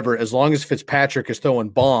means. However, as long as Fitzpatrick is throwing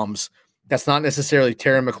bombs, that's not necessarily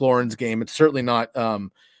Terry McLaurin's game. It's certainly not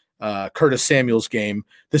Curtis Samuel's game.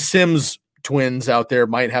 The Sims twins out there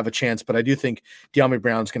might have a chance, but I do think De'Ami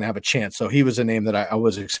Brown's going to have a chance. So he was a name that I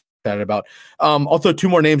was excited about. I'll throw two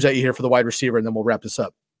more names at you here for the wide receiver, and then we'll wrap this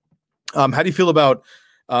up. How do you feel about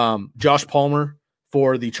Josh Palmer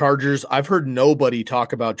for the Chargers? I've heard nobody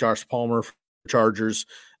talk about Josh Palmer for the Chargers.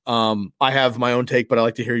 I have my own take, but I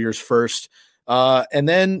like to hear yours first. And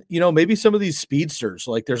then, maybe some of these speedsters,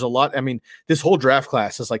 like there's a lot. I mean, this whole draft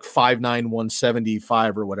class is like 5'9",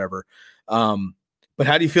 175 or whatever. But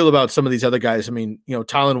how do you feel about some of these other guys? I mean,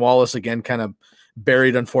 Tylan Wallace, again, kind of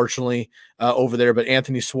buried, unfortunately, over there, but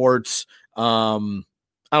Anthony Schwartz, I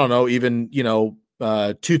don't know, even,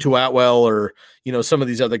 Tutu Atwell or, some of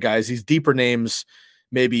these other guys, these deeper names,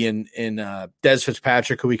 maybe in Dez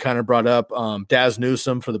Fitzpatrick, who we kind of brought up, Daz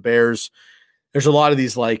Newsome for the Bears. There's a lot of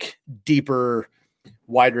these like deeper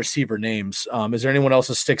wide receiver names. Is there anyone else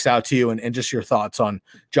that sticks out to you and just your thoughts on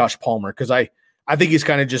Josh Palmer? Because I think he's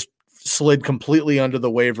kind of just slid completely completely under the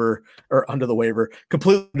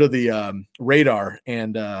radar.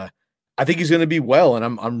 And I think he's going to be well.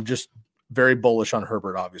 And I'm just very bullish on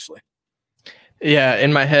Herbert, obviously. Yeah,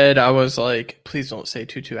 in my head, I was like, please don't say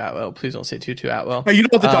Tutu Atwell. Please don't say Tutu Atwell. Hey, you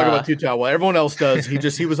don't have to talk about Tutu Atwell. Everyone else does.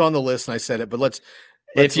 He was on the list and I said it, but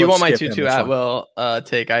if you want my Tutu Atwell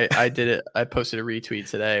take, I did it. I posted a retweet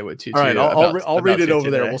today with Tutu. All right, I'll read it over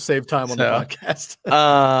there. We'll save time on the podcast.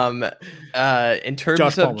 In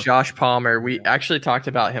terms of Josh Palmer, we actually talked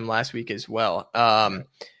about him last week as well.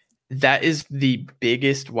 That is the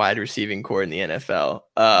biggest wide receiving core in the NFL.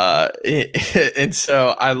 And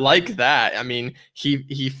so I like that. I mean,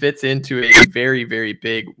 he fits into a very, very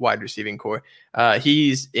big wide receiving core.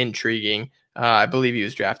 He's intriguing. I believe he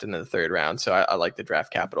was drafted in the 3rd round. So I like the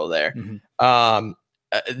draft capital there. Mm-hmm.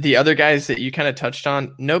 The other guys that you kind of touched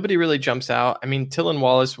on, nobody really jumps out. I mean, Tylan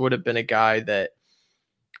Wallace would have been a guy that,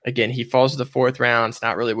 again, he falls to the 4th round. It's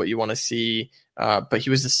not really what you want to see. But he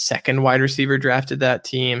was the 2nd wide receiver drafted that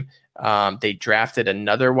team. They drafted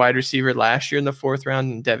another wide receiver last year in the 4th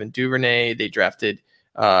round, Devin Duvernay. They drafted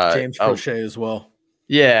James Crochet as well.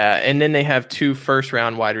 Yeah, and then they have 2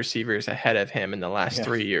 first-round wide receivers ahead of him in the last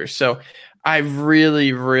 3 years. So I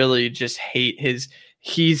really, really just hate his.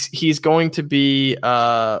 He's going to be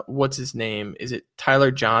what's his name? Is it Tyler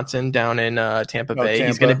Johnson down in Tampa Bay? Tampa,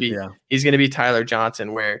 he's going to be Tyler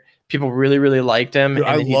Johnson, where people really, really liked him, dude,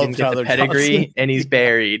 and then he didn't get the pedigree, Johnson. And he's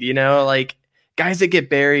buried. Like guys that get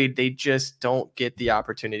buried, they just don't get the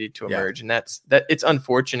opportunity to emerge, and that's it's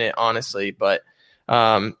unfortunate, honestly. But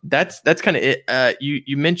that's kind of it.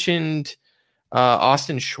 You mentioned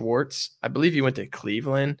Austin Schwartz. I believe he went to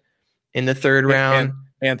Cleveland in the 3rd round.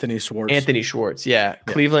 Anthony Schwartz. Yeah.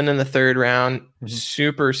 Cleveland in the 3rd round. Mm-hmm.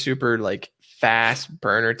 Super, super like fast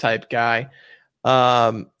burner type guy.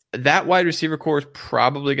 That wide receiver core is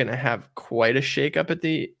probably going to have quite a shakeup at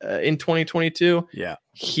in 2022. Yeah.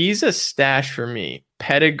 He's a stash for me.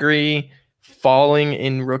 Pedigree, falling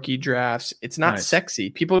in rookie drafts. It's not sexy.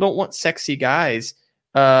 People don't want sexy guys,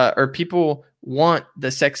 or people want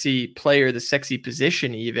the sexy player, the sexy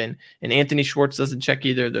position even. And Anthony Schwartz doesn't check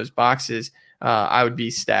either of those boxes. I would be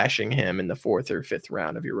stashing him in the 4th or 5th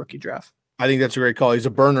round of your rookie draft. I think that's a great call. He's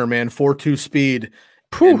a burner, man. 4.2 speed.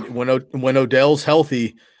 When Odell's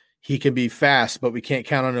healthy, he can be fast, but we can't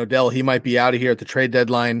count on Odell. He might be out of here at the trade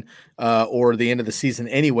deadline or the end of the season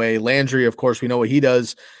anyway. Landry, of course, we know what he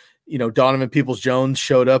does. Donovan Peoples-Jones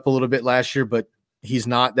showed up a little bit last year, but he's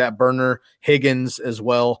not that burner. Higgins as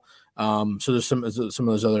well. So there's some of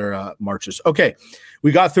those other marches. Okay,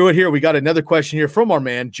 we got through it here. We got another question here from our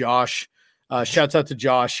man Josh. Shouts out to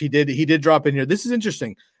Josh. He did drop in here. This is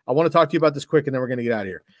interesting. I want to talk to you about this quick, and then we're going to get out of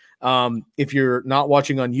here. If you're not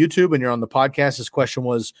watching on YouTube and you're on the podcast, this question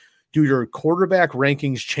was, do your quarterback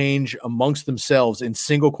rankings change amongst themselves in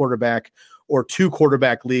single quarterback or 2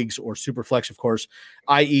 quarterback leagues or super flex, of course,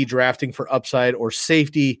 i.e. drafting for upside or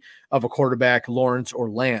safety of a quarterback, Lawrence or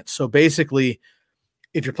Lance? So basically,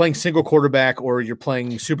 if you're playing single quarterback or you're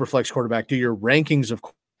playing super flex quarterback, do your rankings of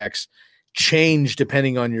quarterbacks change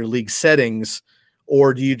depending on your league settings,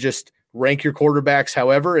 or do you just rank your quarterbacks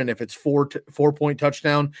however, and if it's 4-point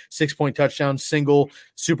touchdown, 6-point touchdown, single,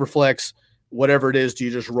 super flex, whatever it is, do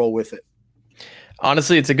you just roll with it?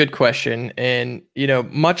 Honestly, it's a good question. And,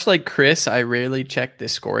 much like Chris, I rarely check the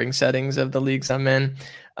scoring settings of the leagues I'm in.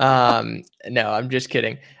 No, I'm just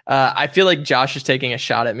kidding. I feel like Josh is taking a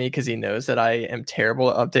shot at me because he knows that I am terrible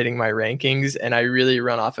at updating my rankings and I really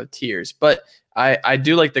run off of tiers. But I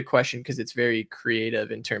do like the question because it's very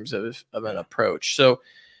creative in terms of an approach. So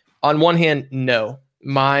on one hand, no,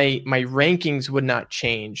 my rankings would not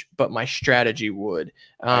change, but my strategy would.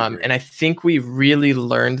 And I think we really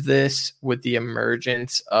learned this with the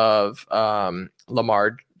emergence of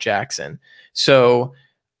Lamar Jackson. So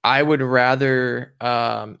I would rather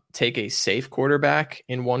take a safe quarterback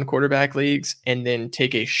in one quarterback leagues and then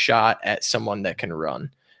take a shot at someone that can run,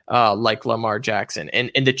 like Lamar Jackson,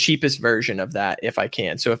 and the cheapest version of that if I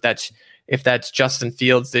can. So if that's Justin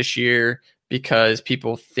Fields this year because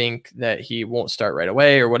people think that he won't start right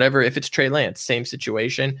away or whatever, if it's Trey Lance, same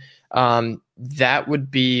situation, that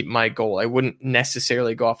would be my goal. I wouldn't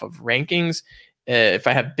necessarily go off of rankings. If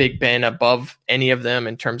I have Big Ben above any of them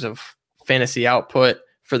in terms of fantasy output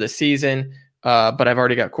for the season, but I've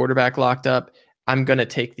already got quarterback locked up, I'm going to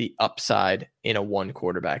take the upside in a one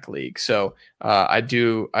quarterback league. So I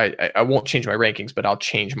won't change my rankings, but I'll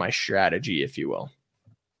change my strategy, if you will.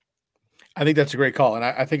 I think that's a great call. And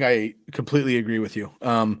I think I completely agree with you.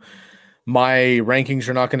 My rankings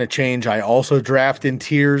are not going to change. I also draft in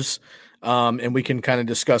tiers, and we can kind of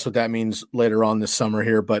discuss what that means later on this summer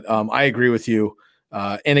here. But I agree with you.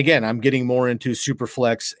 And again, I'm getting more into super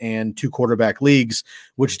flex and 2 quarterback leagues,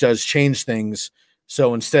 which does change things.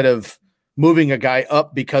 So instead of moving a guy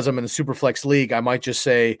up because I'm in a super flex league, I might just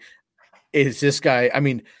say, is this guy, I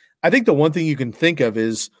mean, I think the one thing you can think of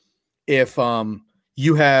is if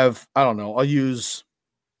you have, I don't know, I'll use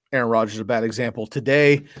Aaron Rodgers, a bad example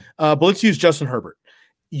today, but let's use Justin Herbert.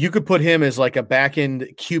 You could put him as like a back end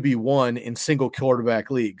QB1 in single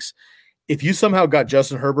quarterback leagues. If you somehow got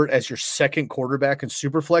Justin Herbert as your second quarterback in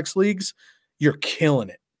super flex leagues, you're killing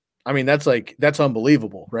it. I mean, that's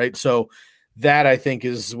unbelievable, right? So that I think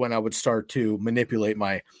is when I would start to manipulate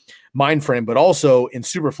my mind frame. But also in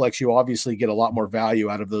super flex, you obviously get a lot more value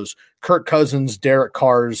out of those Kirk Cousins, Derek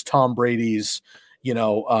Carrs, Tom Brady's,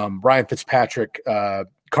 Ryan Fitzpatrick,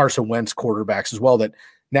 Carson Wentz quarterbacks as well that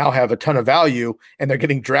now have a ton of value, and they're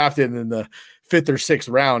getting drafted in the 5th or 6th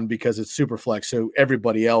round because it's super flex. So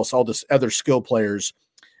everybody else, all this other skill players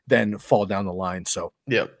then fall down the line. So,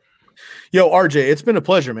 yeah. Yo, RJ, it's been a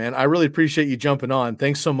pleasure, man. I really appreciate you jumping on.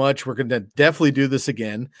 Thanks so much. We're going to definitely do this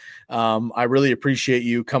again. I really appreciate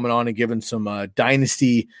you coming on and giving some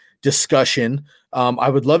Dynasty discussion. I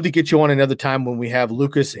would love to get you on another time when we have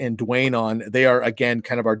Lucas and Dwayne on. They are, again,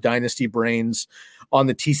 kind of our Dynasty brains on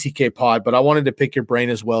the TCK pod, but I wanted to pick your brain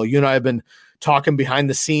as well. You and I have been talking behind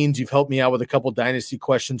the scenes. You've helped me out with a couple Dynasty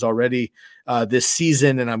questions already this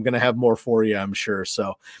season, and I'm going to have more for you, I'm sure.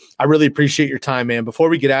 So I really appreciate your time, man. Before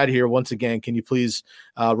we get out of here, once again, can you please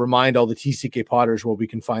remind all the TCK podders where we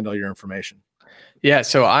can find all your information? Yeah,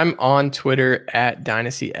 so I'm on Twitter at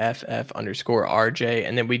DynastyFF_RJ,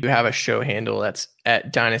 and then we do have a show handle that's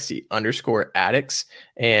at Dynasty_Addicts,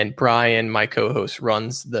 and Brian, my co-host,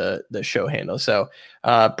 runs the show handle. So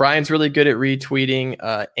Brian's really good at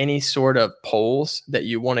retweeting any sort of polls that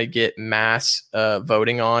you want to get mass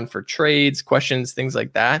voting on for trades, questions, things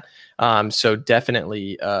like that. So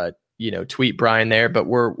definitely tweet Brian there, but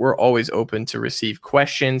we're always open to receive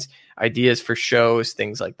questions, ideas for shows,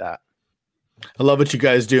 things like that. I love what you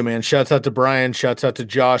guys do, man. Shouts out to Brian. Shouts out to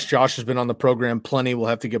Josh. Josh has been on the program plenty. We'll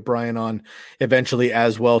have to get Brian on eventually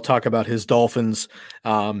as well, talk about his Dolphins.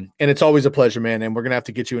 And it's always a pleasure, man. And we're going to have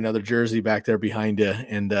to get you another jersey back there behind you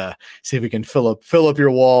and see if we can fill up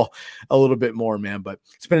your wall a little bit more, man. But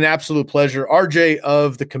it's been an absolute pleasure. RJ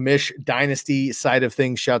of the Commish Dynasty side of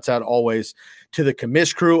things. Shouts out always to the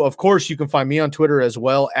Commish crew. Of course, you can find me on Twitter as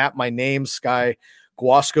well at my name, Sky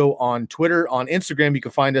Guasco on Twitter. On Instagram, you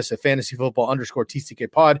can find us at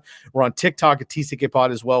fantasyfootball_TCK pod. We're on TikTok at TCK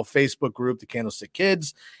pod as well, Facebook group, the Candlestick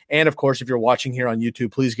Kids. And of course, if you're watching here on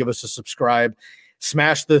YouTube, please give us a subscribe,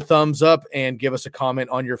 smash the thumbs up, and give us a comment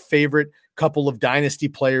on your favorite couple of Dynasty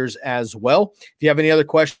players as well. If you have any other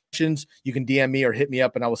questions, you can DM me or hit me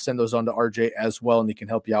up, and I will send those on to RJ as well, and he can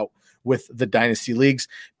help you out with the Dynasty leagues.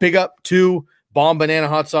 Big up to Bomb Banana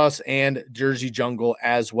Hot Sauce and Jersey Jungle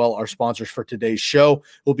as well, our sponsors for today's show.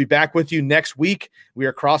 We'll be back with you next week. We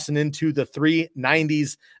are crossing into the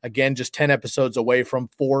 390s. Again, just 10 episodes away from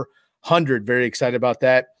 400. Very excited about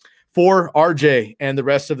that. For RJ and the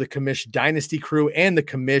rest of the Commish Dynasty crew and the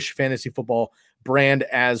Commish Fantasy Football brand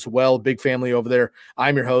as well. Big family over there.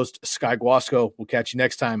 I'm your host, Sky Guasco. We'll catch you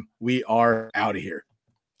next time. We are out of here.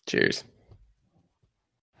 Cheers.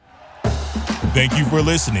 Thank you for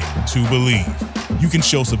listening to Believe. You can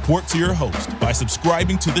show support to your host by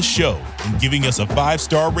subscribing to the show and giving us a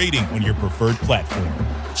 5-star rating on your preferred platform.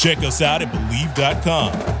 Check us out at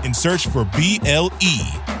Believe.com and search for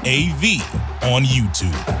BLEAV on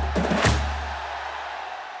YouTube.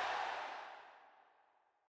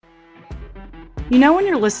 You know when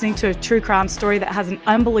you're listening to a true crime story that has an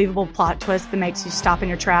unbelievable plot twist that makes you stop in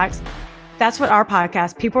your tracks? That's what our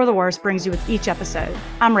podcast, People Are the Worst, brings you with each episode.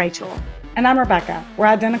 I'm Rachel. And I'm Rebecca. We're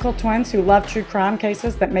identical twins who love true crime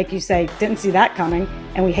cases that make you say, didn't see that coming,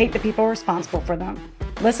 and we hate the people responsible for them.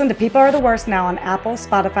 Listen to People Are the Worst now on Apple,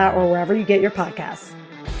 Spotify, or wherever you get your podcasts.